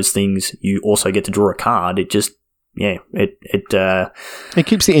one of those things you also get to draw a card, it just it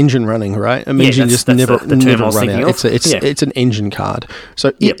keeps the engine running, right? I mean, engine just never run out. It's an engine card.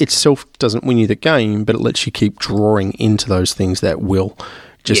 So it itself doesn't win you the game, but it lets you keep drawing into those things that will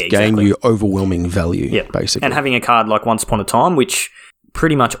gain you overwhelming value, basically. And having a card like Once Upon a Time, which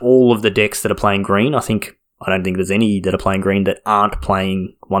pretty much all of the decks that are playing green, I don't think there's any that are playing green that aren't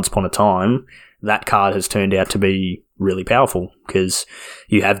playing Once Upon a Time, that card has turned out to be really powerful because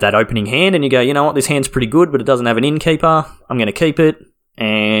you have that opening hand and you go, you know what, this hand's pretty good, but it doesn't have an Innkeeper. I'm going to keep it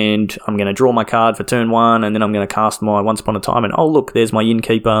and I'm going to draw my card for turn 1 and then I'm going to cast my Once Upon a Time and, oh, look, there's my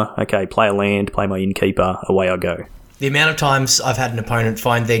Innkeeper. Okay, play a land, play my Innkeeper, away I go. The amount of times I've had an opponent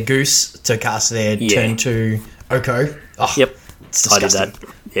find their Goose to cast their turn 2 Oko. Oh, yep, it's disgusting. I did that.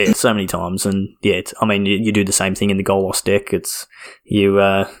 Yeah, so many times. And yeah, you do the same thing in the Golos deck. It's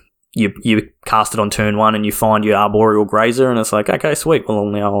you cast it on turn 1 and you find your Arboreal Grazer and it's like, okay, sweet. Well,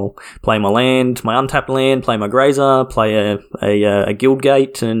 now I'll play my land, my untapped land, play my Grazer, play a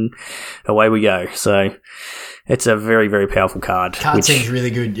Guildgate, and away we go. So it's a very, very powerful card. Card seems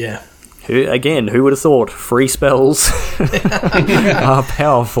really good, yeah. Who would have thought free spells are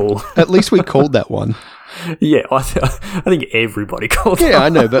powerful? At least we called that one. Yeah, I think everybody called it. Yeah, I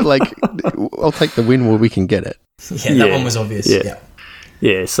know, but I'll take the win where we can get it. That one was obvious.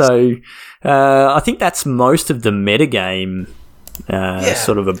 Yeah. So I think that's most of the metagame.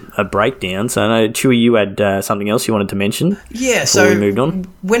 Sort of a breakdown. So I know, Chewy, you had something else you wanted to mention. Yeah. Before we moved on.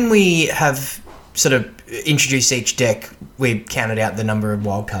 When we have sort of introduced each deck, we counted out the number of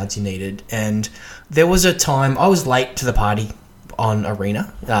wildcards you needed, and there was a time I was late to the party on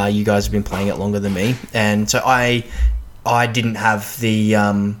Arena. You guys have been playing it longer than me, and so I didn't have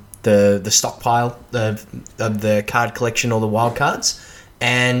the stockpile of the card collection or the wildcards.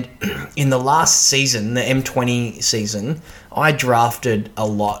 And in the last season, the M20 season, I drafted a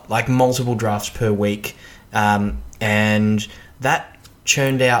lot, like multiple drafts per week, and that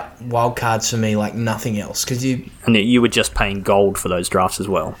churned out wildcards for me like nothing else. And you were just paying gold for those drafts as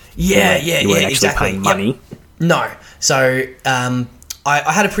well. You weren't actually paying money. Yep. No. So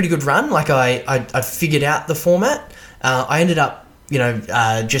I had a pretty good run. Like I figured out the format. I ended up,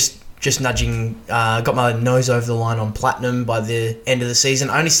 just nudging, got my nose over the line on Platinum by the end of the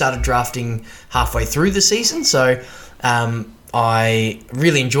season. I only started drafting halfway through the season, so I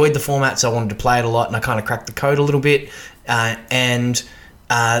really enjoyed the format, so I wanted to play it a lot, and I kind of cracked the code a little bit. And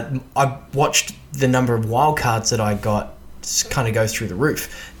I watched the number of wildcards that I got kind of go through the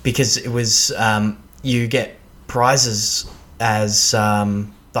roof, because it was you get prizes as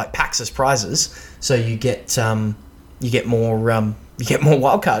like packs as prizes, so you get more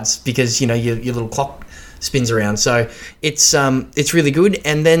wildcards because your little clock spins around. So it's really good.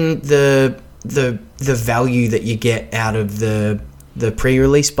 And then the value that you get out of the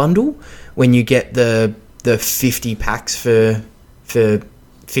pre-release bundle when you get the 50 packs for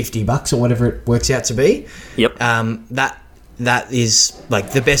 $50 or whatever it works out to be. Yep. That is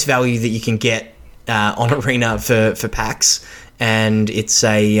like the best value that you can get on Arena for packs, and it's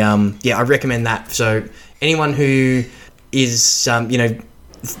I recommend that. So anyone who is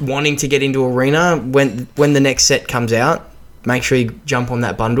wanting to get into Arena, when the next set comes out, make sure you jump on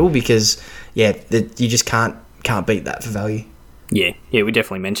that bundle, because you just can't beat that for value. Yeah, we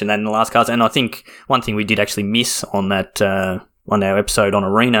definitely mentioned that in the last cards, and I think one thing we did actually miss on that on our episode on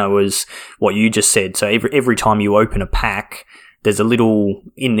Arena was what you just said. So every time you open a pack, there's a little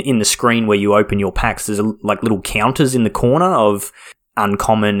in the screen where you open your packs. There's like little counters in the corner of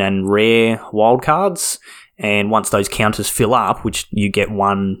uncommon and rare wildcards. And once those counters fill up, which you get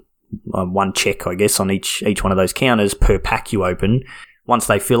one check, I guess, on each one of those counters per pack you open. Once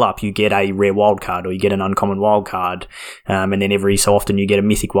they fill up, you get a rare wildcard or you get an uncommon wildcard, and then every so often you get a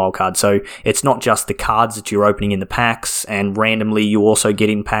mythic wildcard. So it's not just the cards that you're opening in the packs, and randomly you also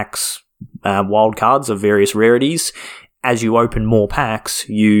get in packs wildcards of various rarities. As you open more packs,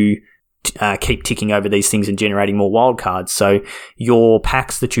 you keep ticking over these things and generating more wildcards. So your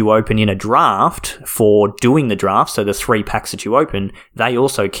packs that you open in a draft for doing the draft, so the 3 packs that you open, they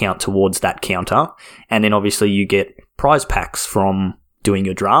also count towards that counter. And then obviously you get prize packs from doing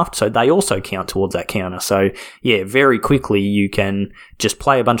your draft, so they also count towards that counter. So yeah, very quickly you can just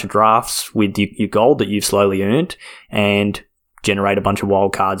play a bunch of drafts with your gold that you've slowly earned and generate a bunch of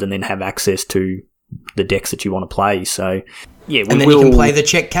wildcards and then have access to the decks that you want to play. So yeah, and then you can play the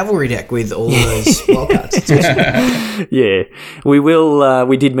Czech cavalry deck with all of those wildcards. It's awesome. Yeah, we will.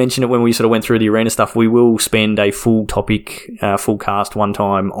 We did mention it when we sort of went through the Arena stuff. We will spend a full topic, full cast one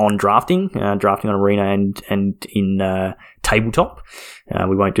time on drafting on Arena and in tabletop.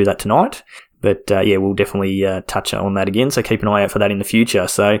 We won't do that tonight, but we'll definitely touch on that again. So keep an eye out for that in the future.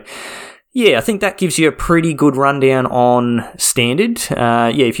 So. Yeah, I think that gives you a pretty good rundown on Standard.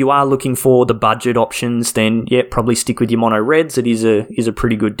 If you are looking for the budget options, then probably stick with your Mono Reds. It is a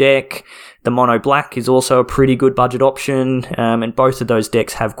pretty good deck. The Mono Black is also a pretty good budget option, and both of those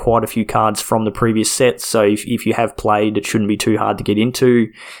decks have quite a few cards from the previous sets. So if you have played, it shouldn't be too hard to get into.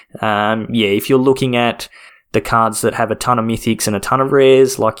 If you're looking at the cards that have a ton of mythics and a ton of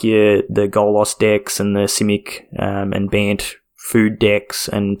rares, like the Golos decks and the Simic and Bant food decks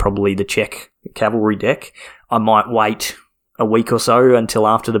and probably the Czech cavalry deck, I might wait a week or so until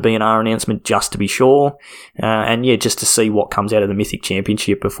after the BNR announcement just to be sure, just to see what comes out of the Mythic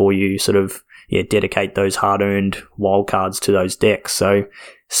Championship before you sort of dedicate those hard-earned wildcards to those decks. So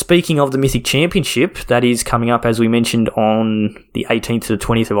speaking of the Mythic Championship, that is coming up, as we mentioned, on the 18th to the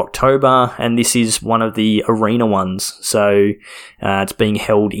 20th of October, and this is one of the Arena ones. So it's being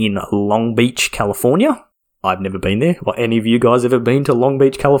held in Long Beach, California. I've never been there. Any of you guys ever been to Long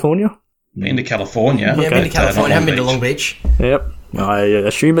Beach, California? Been to California. Yeah, been to California. Haven't been to Long Beach. Yep. I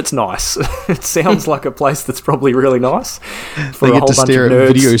assume it's nice. It sounds like a place that's probably really nice. For they get to stare at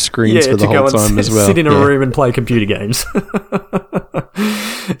video screens for the whole time as well. Sit in a room and play computer games.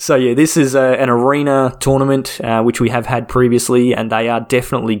 So yeah, this is an arena tournament, which we have had previously, and they are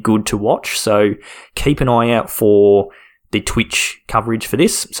definitely good to watch. So keep an eye out for the Twitch coverage for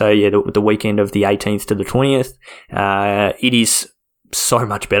this. So yeah, the weekend of the 18th to the 20th. It is so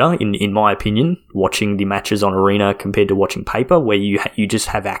much better, in my opinion, watching the matches on Arena compared to watching paper, where you just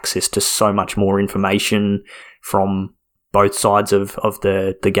have access to so much more information from both sides of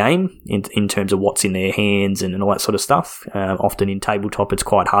the game in terms of what's in their hands and all that sort of stuff. Often in tabletop, it's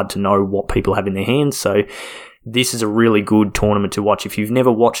quite hard to know what people have in their hands. So this is a really good tournament to watch. If you've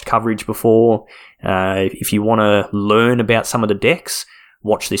never watched coverage before, if you want to learn about some of the decks,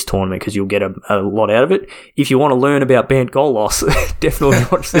 watch this tournament because you'll get a lot out of it. If you want to learn about Bant Golos, definitely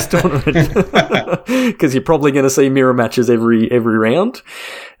watch this tournament because you're probably going to see mirror matches every round.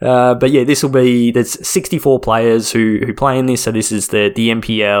 But yeah, there's 64 players who play in this. So this is the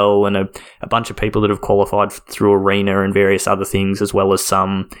MPL and a bunch of people that have qualified through Arena and various other things, as well as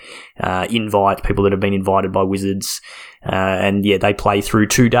some people that have been invited by Wizards. And yeah, they play through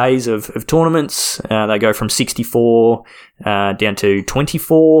 2 days of tournaments. They go from 64 down to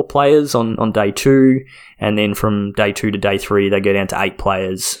 24 players on day 2, and then from day 2 to day 3 they go down to 8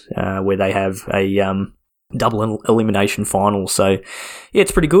 players, where they have a double elimination final. So yeah,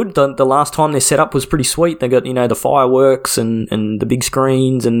 it's pretty good. The last time their setup was pretty sweet. They got the fireworks and the big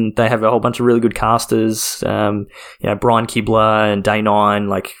screens, and they have a whole bunch of really good casters. Brian Kibler and Day9,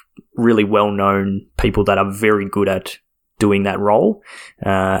 like really well known people that are very good at doing that role,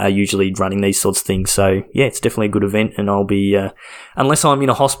 are usually running these sorts of things. So yeah, it's definitely a good event, and I'll be, unless I'm in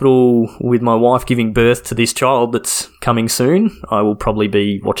a hospital with my wife giving birth to this child that's coming soon, I will probably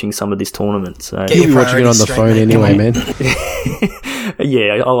be watching some of this tournament. So you'll be watching it on the phone anyway, man.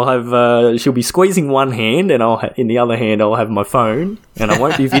 Yeah, I'll have, she'll be squeezing one hand, and in the other hand I'll have my phone, and I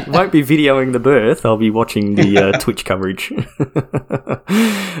won't be videoing the birth. I'll be watching the Twitch coverage.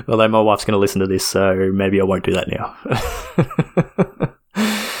 Although my wife's going to listen to this, so maybe I won't do that now.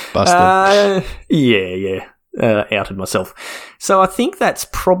 Busted. Yeah. Outed myself. So I think that's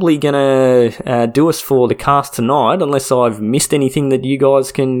probably going to do us for the cast tonight, unless I've missed anything that you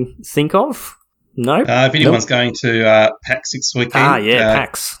guys can think of. No? If anyone's going to PAX this weekend.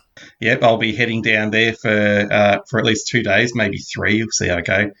 PAX. Yep, I'll be heading down there for at least 2 days, maybe 3. We'll see how I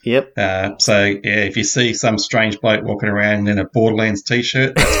go. Yep. So, yeah, if you see some strange bloke walking around in a Borderlands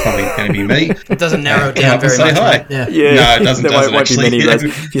T-shirt, that's probably going to be me. It doesn't narrow it down very much. Hi. Yeah. No, it doesn't. There won't be many of those.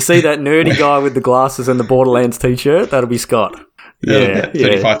 If you see that nerdy guy with the glasses and the Borderlands T-shirt, that'll be Scott. Yeah,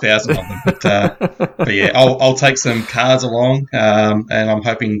 35,000 of them. But yeah, I'll take some cards along, and I'm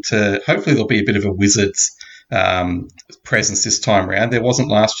hoping hopefully there'll be a bit of a Wizards presence this time around. There wasn't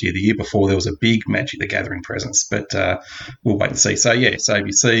last year. The year before there was a big Magic the Gathering presence, but we'll wait and see. So yeah, so if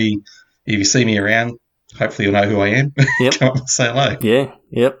you see me around, hopefully you'll know who I am. Yep. Come up and say hello. Yeah,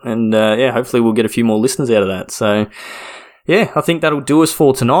 yep, and hopefully we'll get a few more listeners out of that. So yeah, I think that'll do us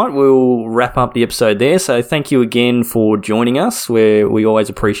for tonight. We'll wrap up the episode there. So thank you again for joining us. We always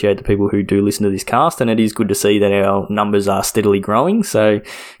appreciate the people who do listen to this cast, and it is good to see that our numbers are steadily growing. So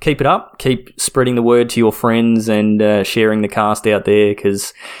keep it up. Keep spreading the word to your friends and sharing the cast out there,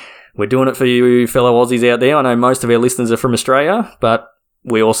 because we're doing it for you fellow Aussies out there. I know most of our listeners are from Australia, but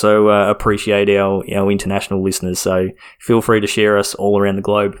we also appreciate our international listeners. So feel free to share us all around the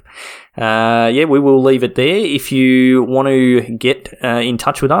globe. We will leave it there. If you want to get in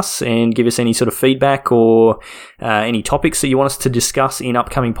touch with us and give us any sort of feedback or any topics that you want us to discuss in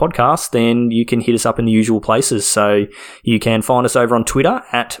upcoming podcasts, then you can hit us up in the usual places. So you can find us over on Twitter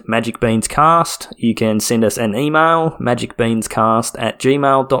at MagicBeansCast. You can send us an email,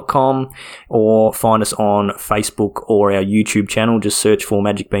 magicbeanscast@gmail.com, or find us on Facebook or our YouTube channel. Just search for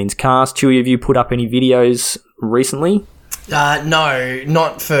Magic Beans Cast. Chewy, have you put up any videos recently? No,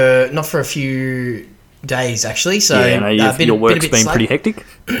 not for a few days actually. So yeah, I know your work's been pretty hectic.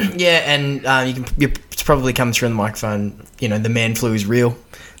 Yeah, and it's probably come through on the microphone. The man flu is real.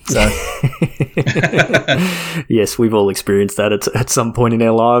 So yes, we've all experienced that at some point in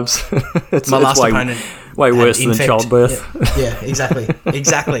our lives. My last opponent way worse than childbirth. Yeah, exactly.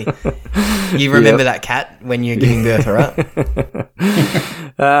 You remember that cat when you're giving birth, all right?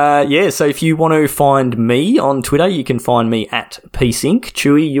 So if you want to find me on Twitter, you can find me at PSync.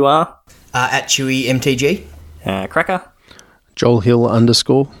 Chewy, you are? At Chewy MTG. Cracker? Joel Hill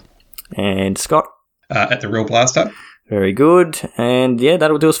 _ And Scott? At The Real Blaster. Very good. And yeah,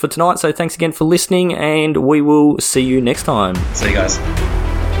 that'll do us for tonight. So thanks again for listening, and we will see you next time. See you guys.